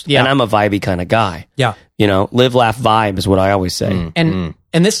most. Yeah. And I'm a vibey kind of guy. Yeah. Live, laugh, vibe is what I always say. And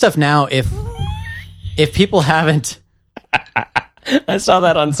this stuff now, if people haven't... I saw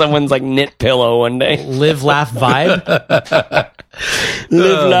that on someone's knit pillow one day. Live, laugh, vibe.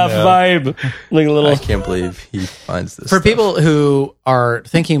 Live, laugh, vibe. Like a little. I can't believe he finds this. For stuff. people who are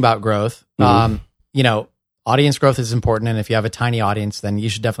thinking about growth, audience growth is important, and if you have a tiny audience, then you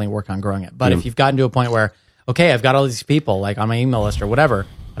should definitely work on growing it. But if you've gotten to a point where, okay, I've got all these people like on my email list or whatever,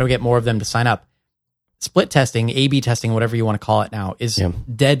 how do I get more of them to sign up? Split testing, A/B testing, whatever you want to call it now, is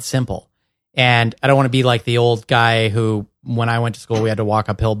dead simple. And I don't want to be like the old guy who, when I went to school, we had to walk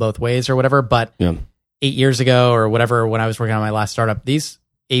uphill both ways or whatever. But 8 years ago or whatever, when I was working on my last startup, these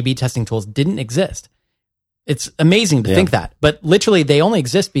A/B testing tools didn't exist. It's amazing to think that. But literally, they only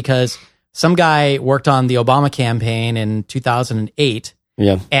exist because some guy worked on the Obama campaign in 2008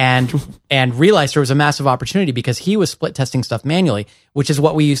 and realized there was a massive opportunity because he was split testing stuff manually, which is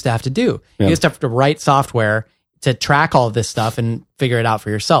what we used to have to do. You used to have to write software to track all of this stuff and figure it out for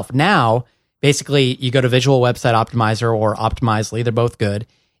yourself. Now, basically, you go to Visual Website Optimizer or Optimizely, they're both good,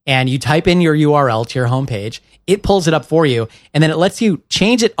 and you type in your URL to your homepage. It pulls it up for you, and then it lets you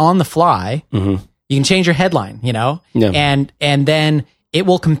change it on the fly. Mm-hmm. You can change your headline, and then it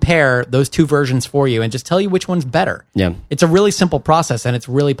will compare those 2 versions for you and just tell you which one's better. Yeah, it's a really simple process, and it's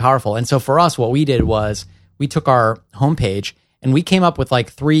really powerful. And so for us, what we did was we took our homepage and we came up with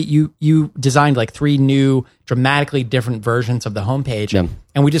 3, you designed 3 new dramatically different versions of the homepage. Yeah.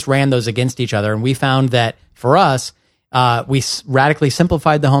 And we just ran those against each other. And we found that for us, we radically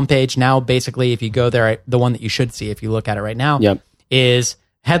simplified the homepage. Now, basically, if you go there, the one that you should see if you look at it right now is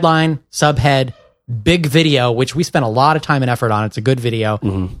headline, subhead, big video, which we spent a lot of time and effort on. It's a good video.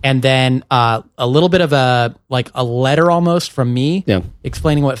 Mm-hmm. And then a little bit of a letter almost from me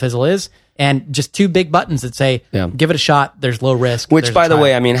explaining what Fizzle is. And just 2 big buttons that say, give it a shot. There's low risk. Which, by the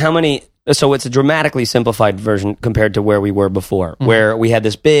way, I mean, how many So it's a dramatically simplified version compared to where we were before, where we had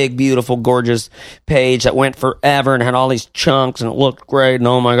this big, beautiful, gorgeous page that went forever and had all these chunks and it looked great and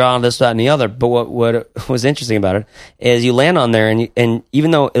oh my God, this, that, and the other. But what was interesting about it is you land on there and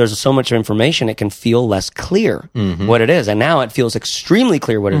even though there's so much information, it can feel less clear what it is. And now it feels extremely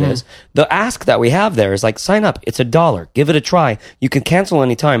clear what it is. The ask that we have there is like, sign up. It's $1. Give it a try. You can cancel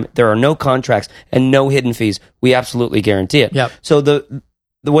anytime. There are no contracts and no hidden fees. We absolutely guarantee it. Yep. So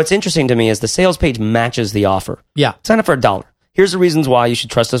what's interesting to me is the sales page matches the offer. Yeah. Sign up for $1. Here's the reasons why you should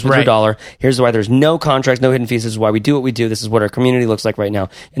trust us with your $1. Here's why there's no contracts, no hidden fees. This is why we do what we do. This is what our community looks like right now.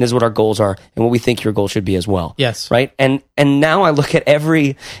 And this is what our goals are and what we think your goal should be as well. Yes. Right? And now I look at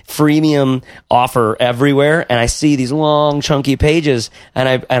every freemium offer everywhere and I see these long, chunky pages and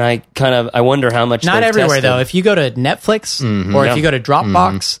I wonder how much Not they've everywhere tested. though. If you go to Netflix or if you go to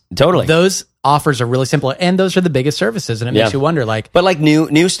Dropbox, Totally. those offers are really simple and those are the biggest services and it makes you wonder but like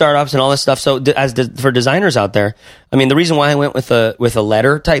new startups and all this stuff. So for designers out there, I mean, the reason why I went with a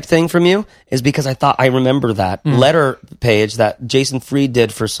letter type thing from you is because I remember that letter page that Jason Fried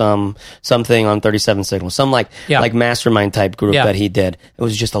did for something on 37 Signals, some like mastermind type group that he did. It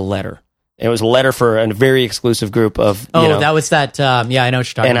was just a letter. It was a letter for a very exclusive group of, that was that, I know what you're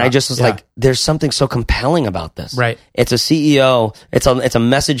talking about. And I just was like, there's something so compelling about this. Right. It's a CEO, it's a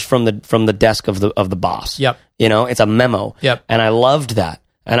message from the desk of the boss. Yep. It's a memo. Yep. And I loved that.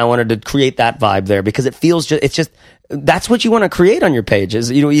 And I wanted to create that vibe there because it feels that's what you want to create on your page is,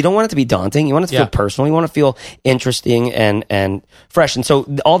 you don't want it to be daunting. You want it to feel personal. You want to feel interesting and fresh. And so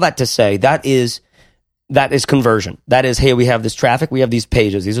all that to say, that is conversion. That is, hey, we have this traffic, we have these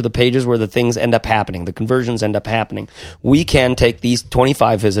pages. These are the pages where the things end up happening. The conversions end up happening. We can take these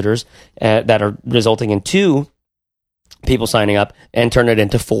 25 visitors that are resulting in 2 people signing up and turn it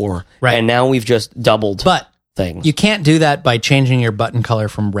into 4. Right. And now we've just doubled things. You can't do that by changing your button color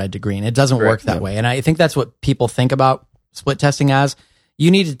from red to green. It doesn't work that way. And I think that's what people think about split testing as.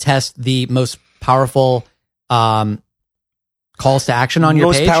 You need to test the most powerful calls to action on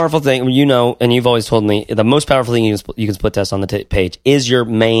your page. Most powerful thing, and you've always told me, the most powerful thing you can split test on the page is your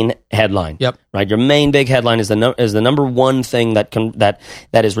main headline. Yep. Right. Your main big headline is the number one thing that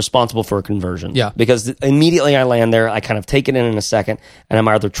is responsible for a conversion. Yeah. Because immediately I land there, I kind of take it in a second, and I'm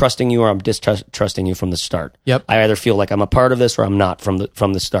either trusting you or I'm distrusting you from the start. Yep. I either feel like I'm a part of this or I'm not from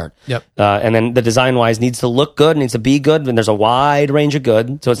the start. Yep. And then the design wise needs to look good, needs to be good, and there's a wide range of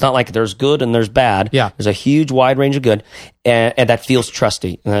good. So it's not like there's good and there's bad. Yeah. There's a huge wide range of good. And that feels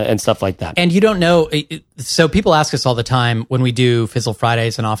trusty and stuff like that. And you don't know. So people ask us all the time when we do Fizzle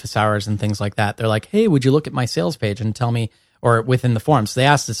Fridays and office hours and things like that. They're like, hey, would you look at my sales page and tell me, or within the forums, they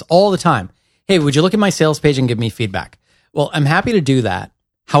ask this all the time. Hey, would you look at my sales page and give me feedback? Well, I'm happy to do that.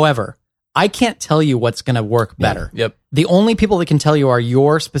 However, I can't tell you what's going to work better. Yep. The only people that can tell you are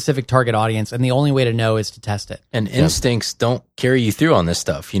your specific target audience, and the only way to know is to test it. And instincts don't carry you through on this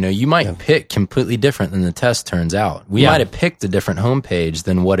stuff. You might pick completely different than the test turns out. We might have picked a different homepage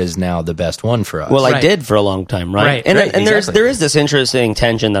than what is now the best one for us. Well, I did for a long time, right? And exactly. there is this interesting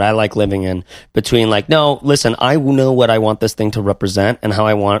tension that I like living in between like, no, listen, I know what I want this thing to represent and how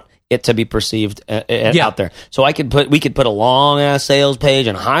I want it to be perceived out there. So we could put a long ass sales page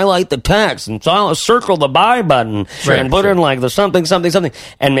and highlight the text and circle the buy button and put in like the something,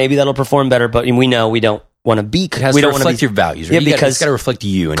 and maybe that'll perform better. But we know we don't want to be. It has to reflect your values. Right? Yeah, because it's got to reflect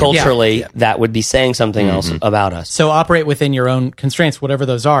you. And culturally, that would be saying something else about us. So operate within your own constraints, whatever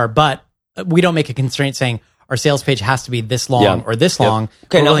those are. But we don't make a constraint saying our sales page has to be this long or this long.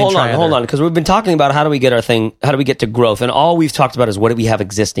 Okay, now hold on, because we've been talking about how do we get to growth, and all we've talked about is what do we have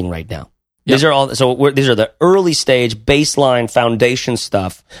existing right now. Yep. These are the early stage baseline foundation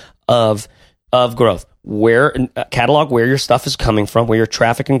stuff of growth. Catalog where your stuff is coming from, where your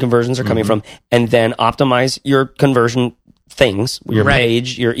traffic and conversions are coming from, and then optimize your conversion things, your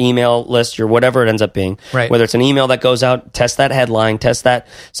page, your email list, your whatever it ends up being. Right. Whether it's an email that goes out, test that headline, test that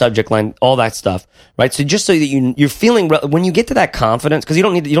subject line, all that stuff. Right. So just so that you're feeling, when you get to that confidence, because you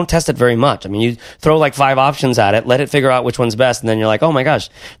don't test it very much. I mean, you throw like 5 options at it, let it figure out which one's best, and then you're like, oh my gosh,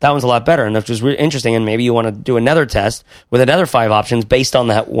 that one's a lot better, and which was really interesting. And maybe you want to do another test with another 5 options based on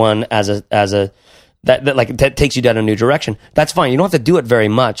that one that takes you down a new direction. That's fine. You don't have to do it very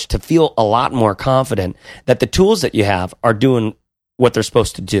much to feel a lot more confident that the tools that you have are doing what they're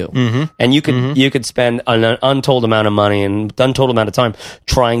supposed to do. And you could spend an untold amount of money and untold amount of time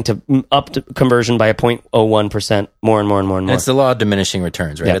trying to up the conversion by 0.01% more and more and more and more. And it's the law of diminishing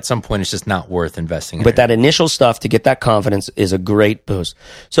returns, right? Yeah. At some point, it's just not worth investing in. But that initial stuff to get that confidence is a great boost.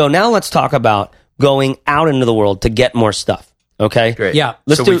 So now let's talk about going out into the world to get more stuff. Okay. Great. Yeah.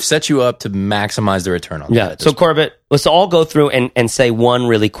 So we've set you up to maximize the return on that. Yeah. So Corbett, let's all go through and say one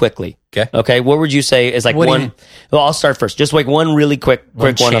really quickly. Okay. Okay. What would you say is like one? Well, I'll start first. Just like one really quick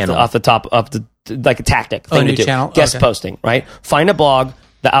one off the top of the like a tactic thing to do. Channel? Guest posting, right? Find a blog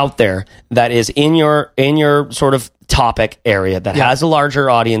out there that is in your sort of topic area that has a larger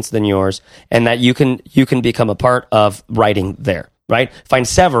audience than yours, and that you can become a part of writing there. Right? Find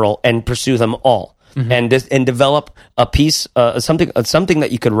several and pursue them all. And develop a piece, something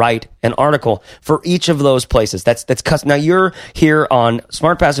that you could write an article for each of those places. That's custom. Now you're here on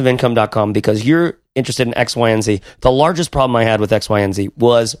smartpassiveincome.com because you're interested in X, Y, and Z. The largest problem I had with X, Y, and Z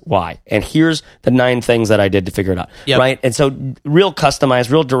was Y. And here's the 9 things that I did to figure it out. Yep. Right? And so real customized,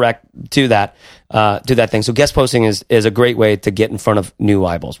 real direct to that thing. So guest posting is a great way to get in front of new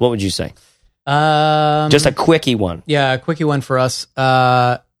eyeballs. What would you say? Just a quickie one. Yeah, a quickie one for us.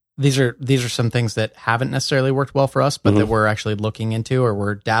 These are some things that haven't necessarily worked well for us, but that we're actually looking into or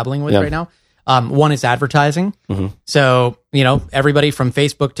we're dabbling with right now. One is advertising. So, everybody from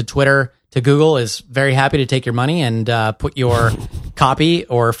Facebook to Twitter to Google is very happy to take your money and put your copy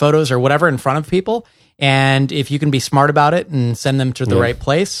or photos or whatever in front of people. And if you can be smart about it and send them to the right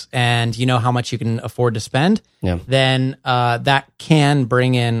place and you know how much you can afford to spend, then that can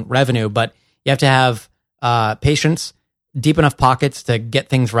bring in revenue. But you have to have patience, deep enough pockets to get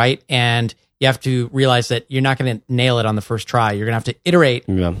things right, and you have to realize that you're not going to nail it on the first try. You're going to have to iterate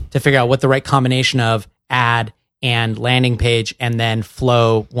to figure out what the right combination of ad and landing page and then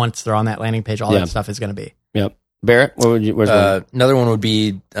flow once they're on that landing page, all that stuff is going to be. Yep. Barrett, what would you? Another one would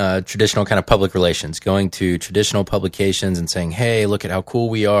be traditional kind of public relations, going to traditional publications and saying, hey, look at how cool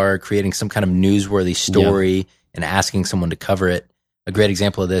we are, creating some kind of newsworthy story and asking someone to cover it. A great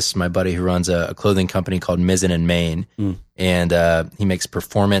example of this, my buddy who runs a clothing company called Mizzen and Main, and he makes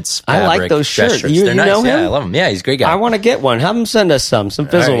performance fabric. I like those shirts. They're nice. Know him? Yeah, I love them. Yeah, he's a great guy. I want to get one. Have him send us some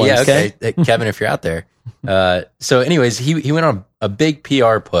Fizzle ones. Yeah, okay. Kevin, if you're out there. So anyways, he went on a big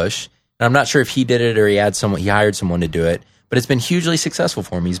PR push, and I'm not sure if he did it or he hired someone to do it, but it's been hugely successful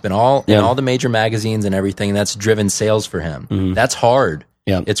for him. He's been in all the major magazines and everything, and that's driven sales for him. That's hard.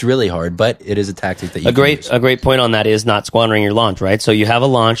 Yeah, it's really hard, but it is a tactic that you can use. A great point on that is not squandering your launch, right? So you have a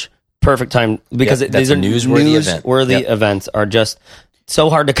launch, perfect time, because these are newsworthy events are just so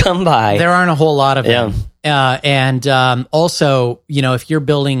hard to come by. There aren't a whole lot of them. And also, if you're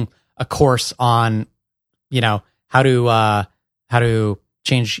building a course on, how to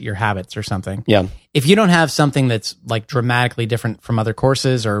change your habits or something. Yeah. If you don't have something that's like dramatically different from other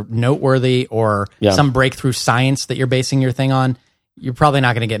courses or noteworthy or some breakthrough science that you're basing your thing on, you're probably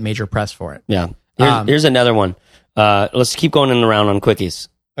not going to get major press for it. Yeah. Here's another one. Let's keep going in the round on quickies.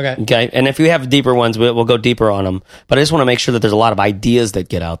 Okay. And if we have deeper ones, we'll go deeper on them. But I just want to make sure that there's a lot of ideas that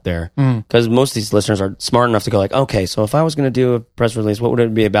get out there, because most of these listeners are smart enough to go like, okay, so if I was going to do a press release, what would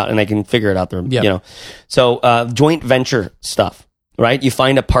it be about? And they can figure it out there. Yep. So joint venture stuff, right? You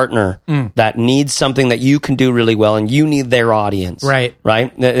find a partner that needs something that you can do really well, and you need their audience. Right.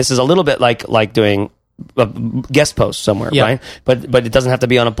 This is a little bit like doing a guest post somewhere, right? But it doesn't have to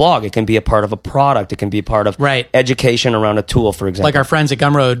be on a blog. It can be a part of a product. It can be a part of education around a tool, for example. Like our friends at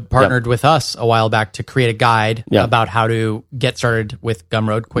Gumroad partnered with us a while back to create a guide about how to get started with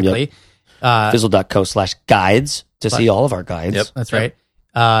Gumroad quickly. Fizzle.co/guides to see all of our guides. Yep, that's right.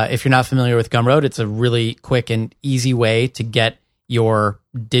 If you're not familiar with Gumroad, it's a really quick and easy way to get your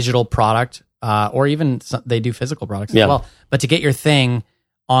digital product, or even they do physical products as well, but to get your thing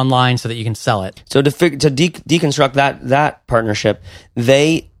online so that you can sell it. So to deconstruct that partnership,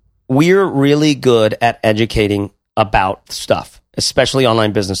 we're really good at educating about stuff, especially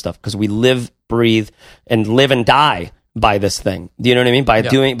online business stuff, because we live, breathe, and die by this thing. Do you know what I mean?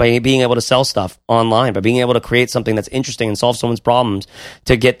 By being able to sell stuff online, by being able to create something that's interesting and solve someone's problems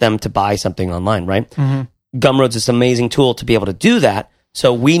to get them to buy something online, right? Gumroad's this amazing tool to be able to do that.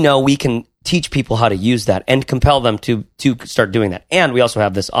 So we know we can teach people how to use that and compel them to start doing that. And we also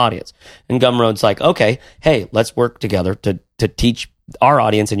have this audience. And Gumroad's like, okay, hey, let's work together to teach our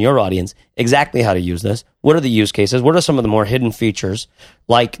audience and your audience exactly how to use this. What are the use cases? What are some of the more hidden features,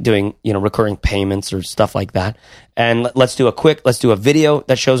 like doing, recurring payments or stuff like that? And let's do a video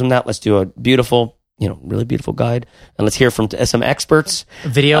that shows them that. Let's do a beautiful, really beautiful guide. And let's hear from some experts. A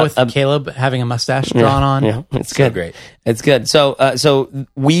video with Caleb having a mustache drawn on. Yeah, it's good. Great. It's good. So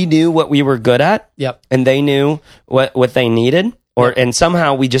we knew what we were good at. Yep. And they knew what they needed. And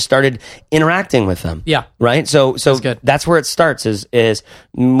somehow we just started interacting with them. Yeah. Right? So that's where it starts is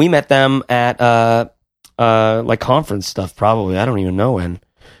we met them at like conference stuff probably. I don't even know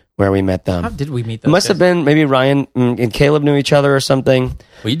where we met them. How did we meet them? It must have been maybe Ryan and Caleb knew each other or something.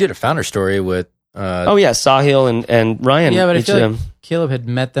 Well, you did a founder story with oh yeah, Sahil and Ryan. Yeah, but I feel like Caleb had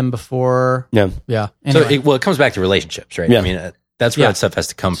met them before. Yeah. Anyway. So it comes back to relationships, right? Yeah. I mean, that's where that stuff has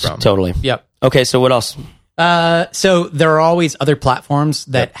to come from. Totally. Yep. Okay, so what else? So there are always other platforms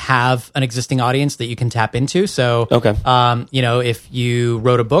that have an existing audience that you can tap into. So, Okay. If you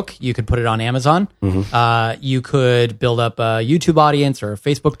wrote a book, you could put it on Amazon. Mm-hmm. You could build up a YouTube audience or a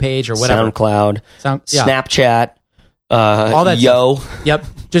Facebook page or whatever. SoundCloud, Snapchat, all that Yo. stuff. Yep.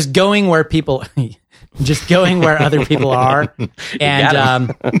 Just going where people, just going where other people are,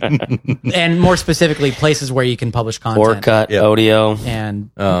 and more specifically, places where you can publish content. Orkut, Odeo, and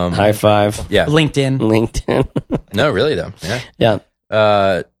High Five, Yeah. LinkedIn. No, really though. Yeah.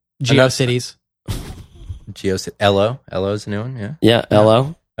 Yeah. GeoCities. Elo is a new one. Yeah. Yeah.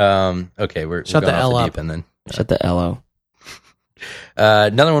 LO. Okay, we're Shut going the off L the up. deep end then. Shut the LO.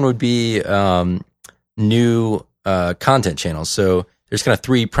 Another one would be new content channels. So there's kind of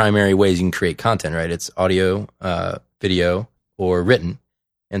three primary ways you can create content, right? It's audio, video, or written.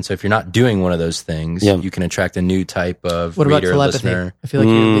 And so if you're not doing one of those things, you can attract a new type of What about reader, telepathy? listener. I feel like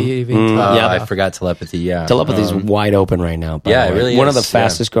you're leaving. I forgot telepathy. Yeah, Telepathy's wide open right now. By the way. it really one is. of the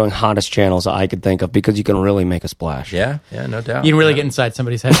fastest growing, hottest channels I could think of because you can really make a splash. Yeah, no doubt. You can really get inside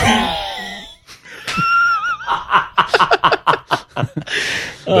somebody's head.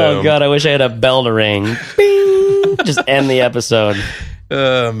 Oh God, I wish I had a bell to ring. Bing! Just end the episode.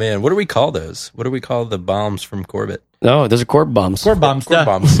 Oh man, what do we call those? What do we call the bombs from Corbett? No, those are corp bombs. Corp bombs. Corp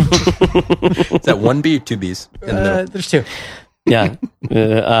bombs. Is that one B or two B's in the middle? There's two. Yeah.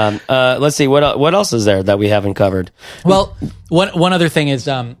 Let's see what else is there that we haven't covered. Well, one other thing is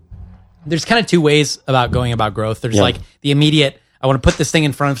there's kind of two ways about going about growth. There's like the immediate, I want to put this thing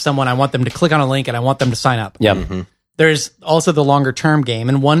in front of someone, I want them to click on a link, and I want them to sign up. Yeah. Mm-hmm. There's also the longer term game,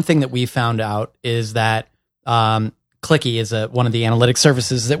 and one thing that we found out is that Clicky is one of the analytics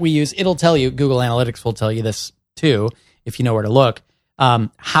services that we use. It'll tell you, Google Analytics will tell you this too, if you know where to look,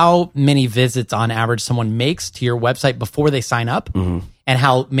 how many visits on average someone makes to your website before they sign up, and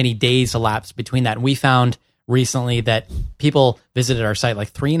how many days elapse between that. And we found recently that people visited our site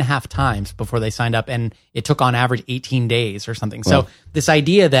like 3.5 times before they signed up, and it took on average 18 days or something. So this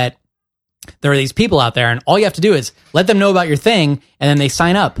idea that there are these people out there and all you have to do is let them know about your thing and then they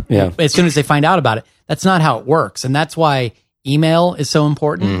sign up as soon as they find out about it. That's not how it works. And that's why email is so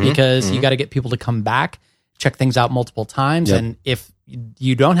important, because you got to get people to come back, check things out multiple times. And if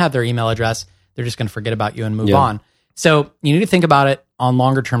you don't have their email address, they're just going to forget about you and move on. So you need to think about it on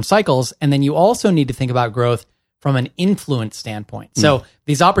longer term cycles. And then you also need to think about growth from an influence standpoint. So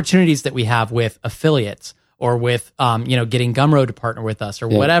these opportunities that we have with affiliates or with, getting Gumroad to partner with us or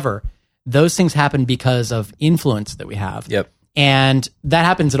whatever, those things happen because of influence that we have. Yep. And that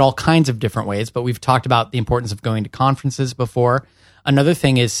happens in all kinds of different ways, but we've talked about the importance of going to conferences before. Another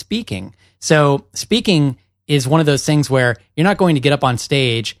thing is speaking. So speaking is one of those things where you're not going to get up on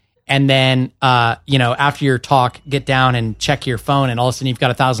stage and then, after your talk, get down and check your phone and all of a sudden you've got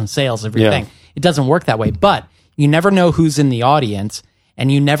 1,000 sales of your thing. It doesn't work that way, but you never know who's in the audience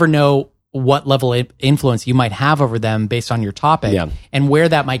and you never know what level of influence you might have over them based on your topic and where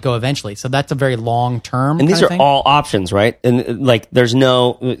that might go eventually. So that's a very long term. And these are all options, right? And like,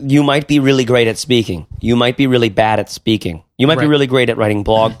 you might be really great at speaking. You might be really bad at speaking. You might be really great at writing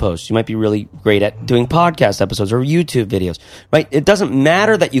blog posts. You might be really great at doing podcast episodes or YouTube videos, right? It doesn't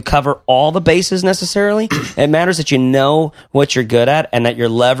matter that you cover all the bases necessarily. It matters that you know what you're good at and that you're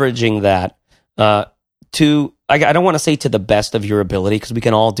leveraging that I don't want to say to the best of your ability, because we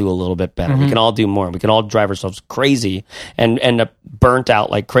can all do a little bit better. We can all do more. We can all drive ourselves crazy and end up burnt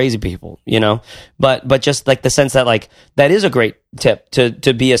out like crazy people, But just like the sense that like that is a great tip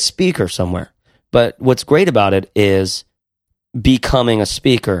to be a speaker somewhere. But what's great about it is becoming a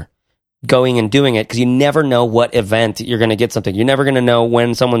speaker, going and doing it, because you never know what event you're going to get something. You're never going to know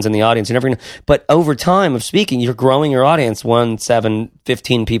when someone's in the audience. You're never going to. But over time of speaking, you're growing your audience 1, 7,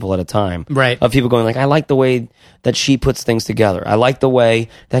 15 people at a time. Right. Of people going like, I like the way that she puts things together. I like the way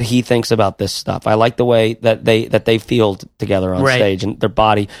that he thinks about this stuff. I like the way that they feel together on stage and their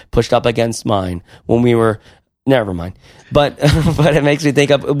body pushed up against mine when we were. Never mind. But it makes me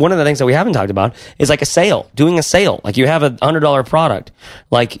think of one of the things that we haven't talked about is like a sale, doing a sale. Like you have $100 product,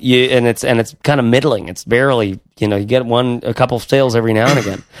 and it's kind of middling. It's barely, you get a couple of sales every now and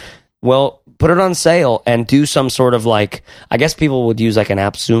again. Well, put it on sale and do some sort of like, I guess people would use like an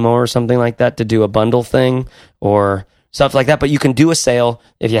AppSumo or something like that to do a bundle thing or stuff like that. But you can do a sale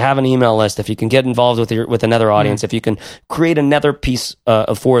if you have an email list, if you can get involved with another audience, if you can create another piece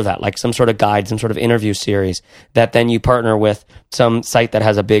for that, like some sort of guide, some sort of interview series that then you partner with some site that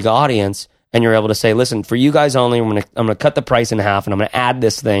has a big audience and you're able to say, listen, for you guys only, I'm gonna cut the price in half, and I'm gonna add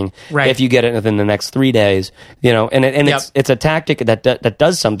this thing if you get it within the next 3 days. And it's a tactic that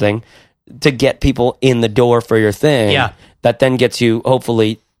does something to get people in the door for your thing. Yeah. That then gets you,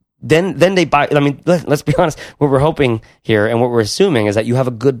 hopefully, then they buy. I mean, let's be honest. What we're hoping here and what we're assuming is that you have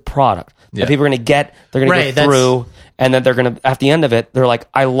a good product that people are going to get. They're going to get through, and then they're going to, at the end of it, they're like,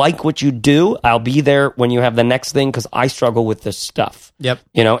 I like what you do. I'll be there when you have the next thing because I struggle with this stuff. Yep.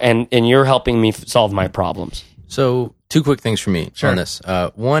 And you're helping me solve my problems. So 2 quick things for me on this.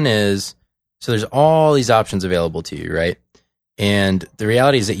 One is, so there's all these options available to you, right? And the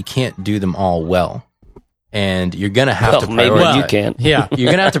reality is that you can't do them all well. And you're going to have to prioritize. Maybe you can. Yeah. You're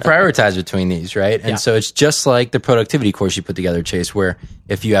going to have to prioritize between these, right? And so it's just like the productivity course you put together, Chase, where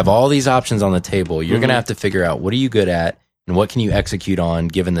if you have all these options on the table, you're going to have to figure out what are you good at and what can you execute on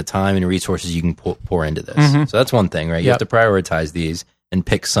given the time and resources you can pour into this. So that's one thing, right? You have to prioritize these and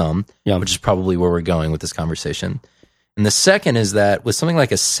pick some, which is probably where we're going with this conversation. And the second is that with something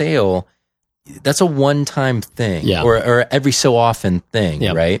like a sale, that's a one-time thing or every so often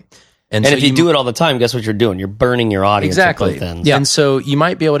thing, right? And so if you do it all the time, guess what you're doing? You're burning your audience. Exactly. At both ends. Yeah. And so you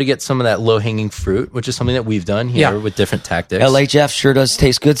might be able to get some of that low-hanging fruit, which is something that we've done here with different tactics. LHF sure does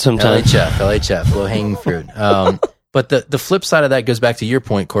taste good sometimes. LHF, low-hanging fruit. But the flip side of that goes back to your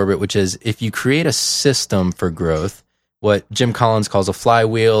point, Corbett, which is if you create a system for growth, what Jim Collins calls a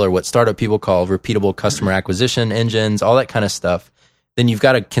flywheel or what startup people call repeatable customer acquisition engines, all that kind of stuff, then you've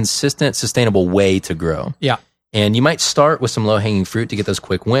got a consistent, sustainable way to grow. Yeah. And you might start with some low-hanging fruit to get those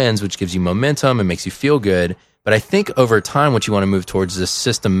quick wins, which gives you momentum and makes you feel good. But I think over time, what you want to move towards is a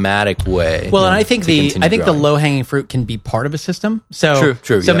systematic way. Well, and I think the low-hanging fruit can be part of a system. So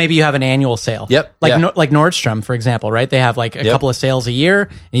true. So maybe you have an annual sale. Yep. Like Nordstrom, for example, right? They have like a couple of sales a year,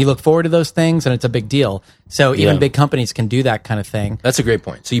 and you look forward to those things, and it's a big deal. So even big companies can do that kind of thing. That's a great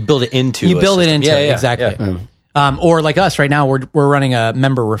point. So you build it into exactly. Yeah. Or like us right now, we're running a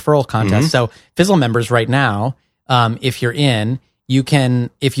member referral contest. So Fizzle members right now, if you're in, you can,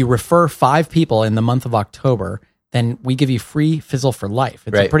 if you refer 5 people in the month of October, then we give you free Fizzle for life.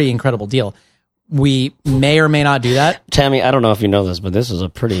 It's a pretty incredible deal. We may or may not do that. Tammy, I don't know if you know this, but this is a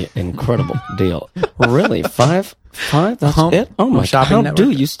pretty incredible deal. Really? 5? That's it? Oh my God. How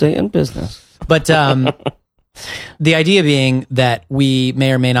do you stay in business? But the idea being that we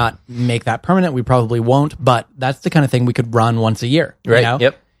may or may not make that permanent. We probably won't, but that's the kind of thing we could run once a year. Right. You know?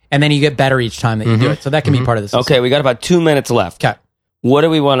 Yep. And then you get better each time that you do it. So that can be part of this. Okay, we got about 2 minutes left. Okay. What do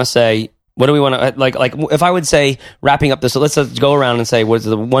we want to say? What do we want to, like if I would say, wrapping up this, let's go around and say, what's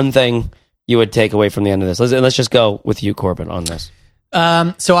the one thing you would take away from the end of this? Let's just go with you, Corbett, on this.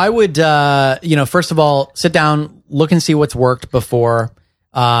 So I would, first of all, sit down, look and see what's worked before,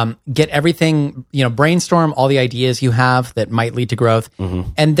 get everything, brainstorm all the ideas you have that might lead to growth,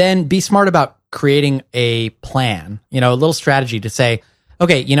 and then be smart about creating a plan, a little strategy to say,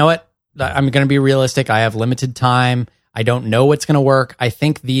 okay, you know what? I'm going to be realistic. I have limited time. I don't know what's going to work. I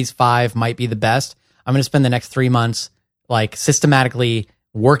think these 5 might be the best. I'm going to spend the next 3 months systematically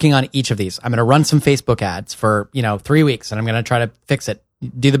working on each of these. I'm going to run some Facebook ads for, 3 weeks, and I'm going to try to fix it,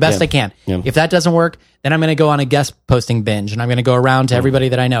 do the best I can. Yeah. If that doesn't work, then I'm going to go on a guest posting binge, and I'm going to go around to everybody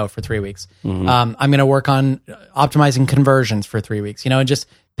that I know for 3 weeks. I'm going to work on optimizing conversions for 3 weeks, and just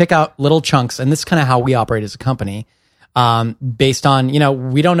pick out little chunks. And this is kind of how we operate as a company. Based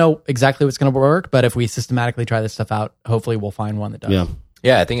on, we don't know exactly what's going to work, but if we systematically try this stuff out, hopefully we'll find one that does.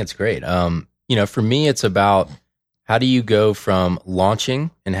 Yeah, I think it's great. For me, it's about how do you go from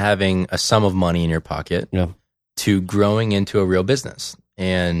launching and having a sum of money in your pocket to growing into a real business.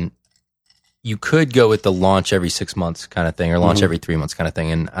 And you could go with the launch every 6 months kind of thing or launch every 3 months kind of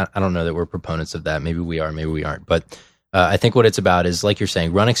thing. And I don't know that we're proponents of that. Maybe we are, maybe we aren't. But I think what it's about is, like you're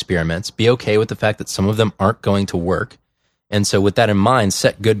saying, run experiments, be okay with the fact that some of them aren't going to work. And so with that in mind,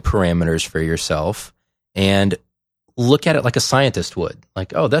 set good parameters for yourself and look at it like a scientist would.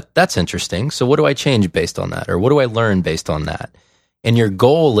 Like, oh, that's interesting. So what do I change based on that? Or what do I learn based on that? And your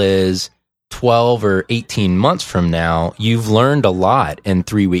goal is 12 or 18 months from now, you've learned a lot in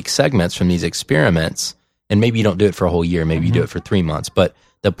 3-week segments from these experiments. And maybe you don't do it for a whole year. Maybe you do it for 3 months. But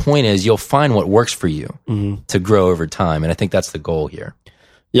the point is you'll find what works for you to grow over time. And I think that's the goal here.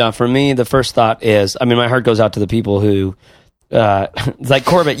 Yeah, for me, the first thought is, my heart goes out to the people who like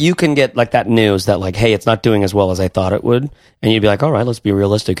Corbett, you can get like that news that like, hey, it's not doing as well as I thought it would, and you'd be like, all right, let's be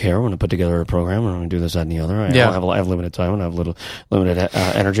realistic here. We're going to put together a program. We're going to do this, that, and the other. I have limited time and I have limited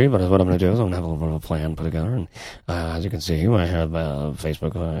energy, but what I'm going to do is I'm going to have a little bit of a plan put together. And as you can see, I have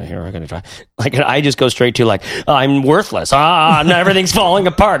Facebook here. I'm going to try. Like, I just go straight to like, I'm worthless. Everything's falling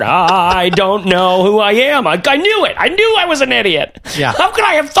apart. I don't know who I am. I knew it. I knew I was an idiot. Yeah. How could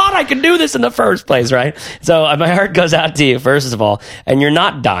I have thought I could do this in the first place, right? So my heart goes out to you, first of all, and you're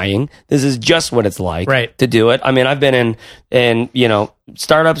not dying. This is just what it's like to do it. I mean, I've been in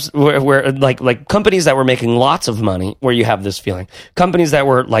startups where like companies that were making lots of money, where you have this feeling. Companies that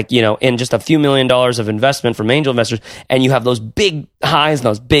were like, in just a few $1 million of investment from angel investors, and you have those big highs and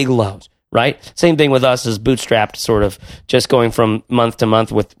those big lows. Right? Same thing with us as bootstrapped, sort of just going from month to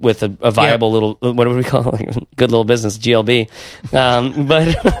month with a viable little, what do we call it? Good little business, GLB.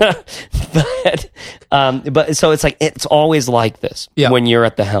 But so it's like, it's always like this when you're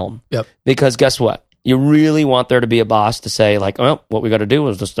at the helm. Yep. Because guess what? You really want there to be a boss to say like, well, what we got to do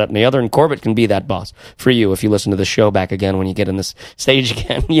is this, that, and the other. And Corbett can be that boss for you if you listen to the show back again when you get in this stage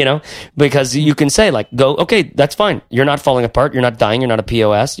again, because you can say like, go, okay, that's fine. You're not falling apart. You're not dying. You're not a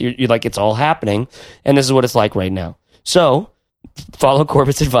POS. You're like, it's all happening. And this is what it's like right now. So follow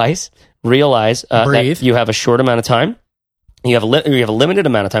Corbett's advice. Realize that you have a short amount of time. You have a limited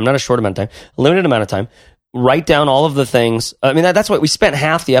amount of time, not a short amount of time, a limited amount of time. Write down all of the things. I mean, that's what we spent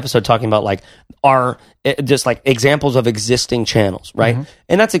half the episode talking about, like just like examples of existing channels, right? Mm-hmm.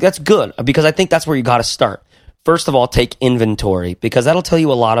 And that's good, because I think that's where you got to start. First of all, take inventory, because that'll tell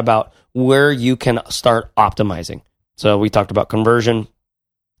you a lot about where you can start optimizing. So we talked about conversion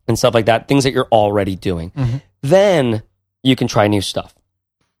and stuff like that, things that you're already doing. Mm-hmm. Then you can try new stuff.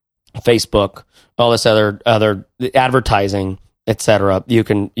 Facebook, all this other advertising, etc. You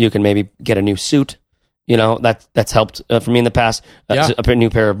can maybe get a new suit. That's helped for me in the past. A new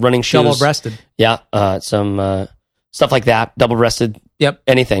pair of running shoes. Double-breasted. Yeah. Some stuff like that. Double-breasted. Yep.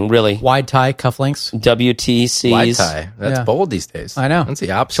 Anything, really. Wide tie, cufflinks. WTCs. Wide tie. That's bold these days. I know. That's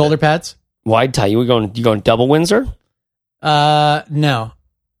the opposite. Shoulder pads. Wide tie. You going double Windsor? No.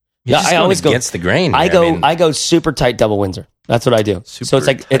 I always go against the grain. I go super tight double Windsor. That's what I do. So it's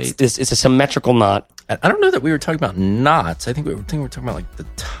like tight. it's a symmetrical knot. I don't know that we were talking about knots. I think we were talking about like the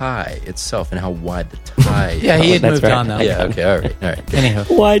tie itself and how wide the tie is. Yeah, he had moved on though. Yeah, okay, all right. Anyhow.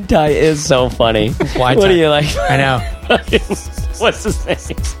 Wide tie is so funny. What do you like? I know. What's his name?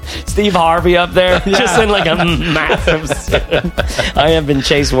 Steve Harvey up there, just in like a massive suit. I have been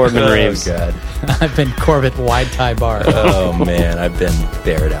Chase Wardman Reeves. Oh, God. I've been Corbett Wide Tie Bar. Oh, man. I've been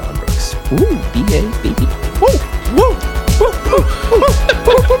Barrett Allen Brooks. Ooh, B-A-B-B. Woo, woo.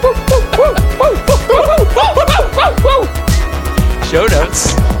 Show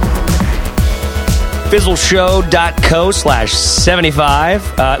notes.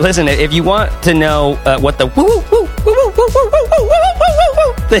 Fizzleshow.co/75. Listen, if you want to know what the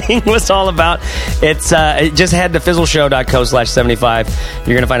thing was all about, it's just head to fizzleshow.co/75.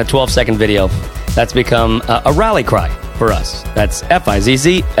 You're going to find a 12-second video that's become a rally cry for us. That's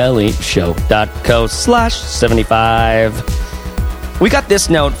FIZZLE show.co/75. We got this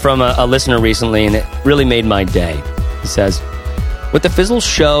note from a listener recently, and it really made my day. He says, "What the Fizzle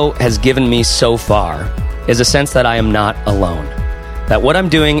Show has given me so far is a sense that I am not alone. That what I'm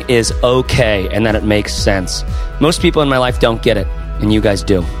doing is okay and that it makes sense. Most people in my life don't get it, and you guys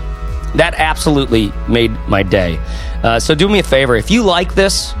do." That absolutely made my day. So do me a favor. If you like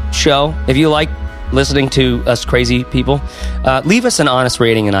this show, if you like listening to us crazy people, leave us an honest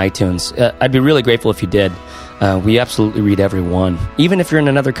rating in iTunes. I'd be really grateful if you did. We absolutely read every one, even if you're in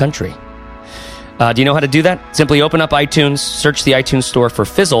another country. Do you know how to do that? Simply open up iTunes, search the iTunes store for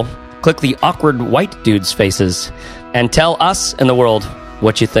Fizzle, click the awkward white dudes' faces, and tell us and the world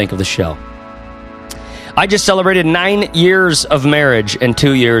what you think of the show. I just celebrated 9 years of marriage and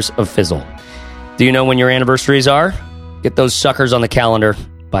 2 years of Fizzle. Do you know when your anniversaries are? Get those suckers on the calendar.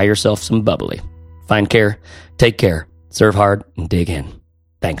 Buy yourself some bubbly. Find care, take care, serve hard, and dig in.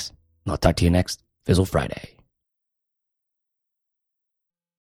 Thanks. I'll talk to you next Fizzle Friday.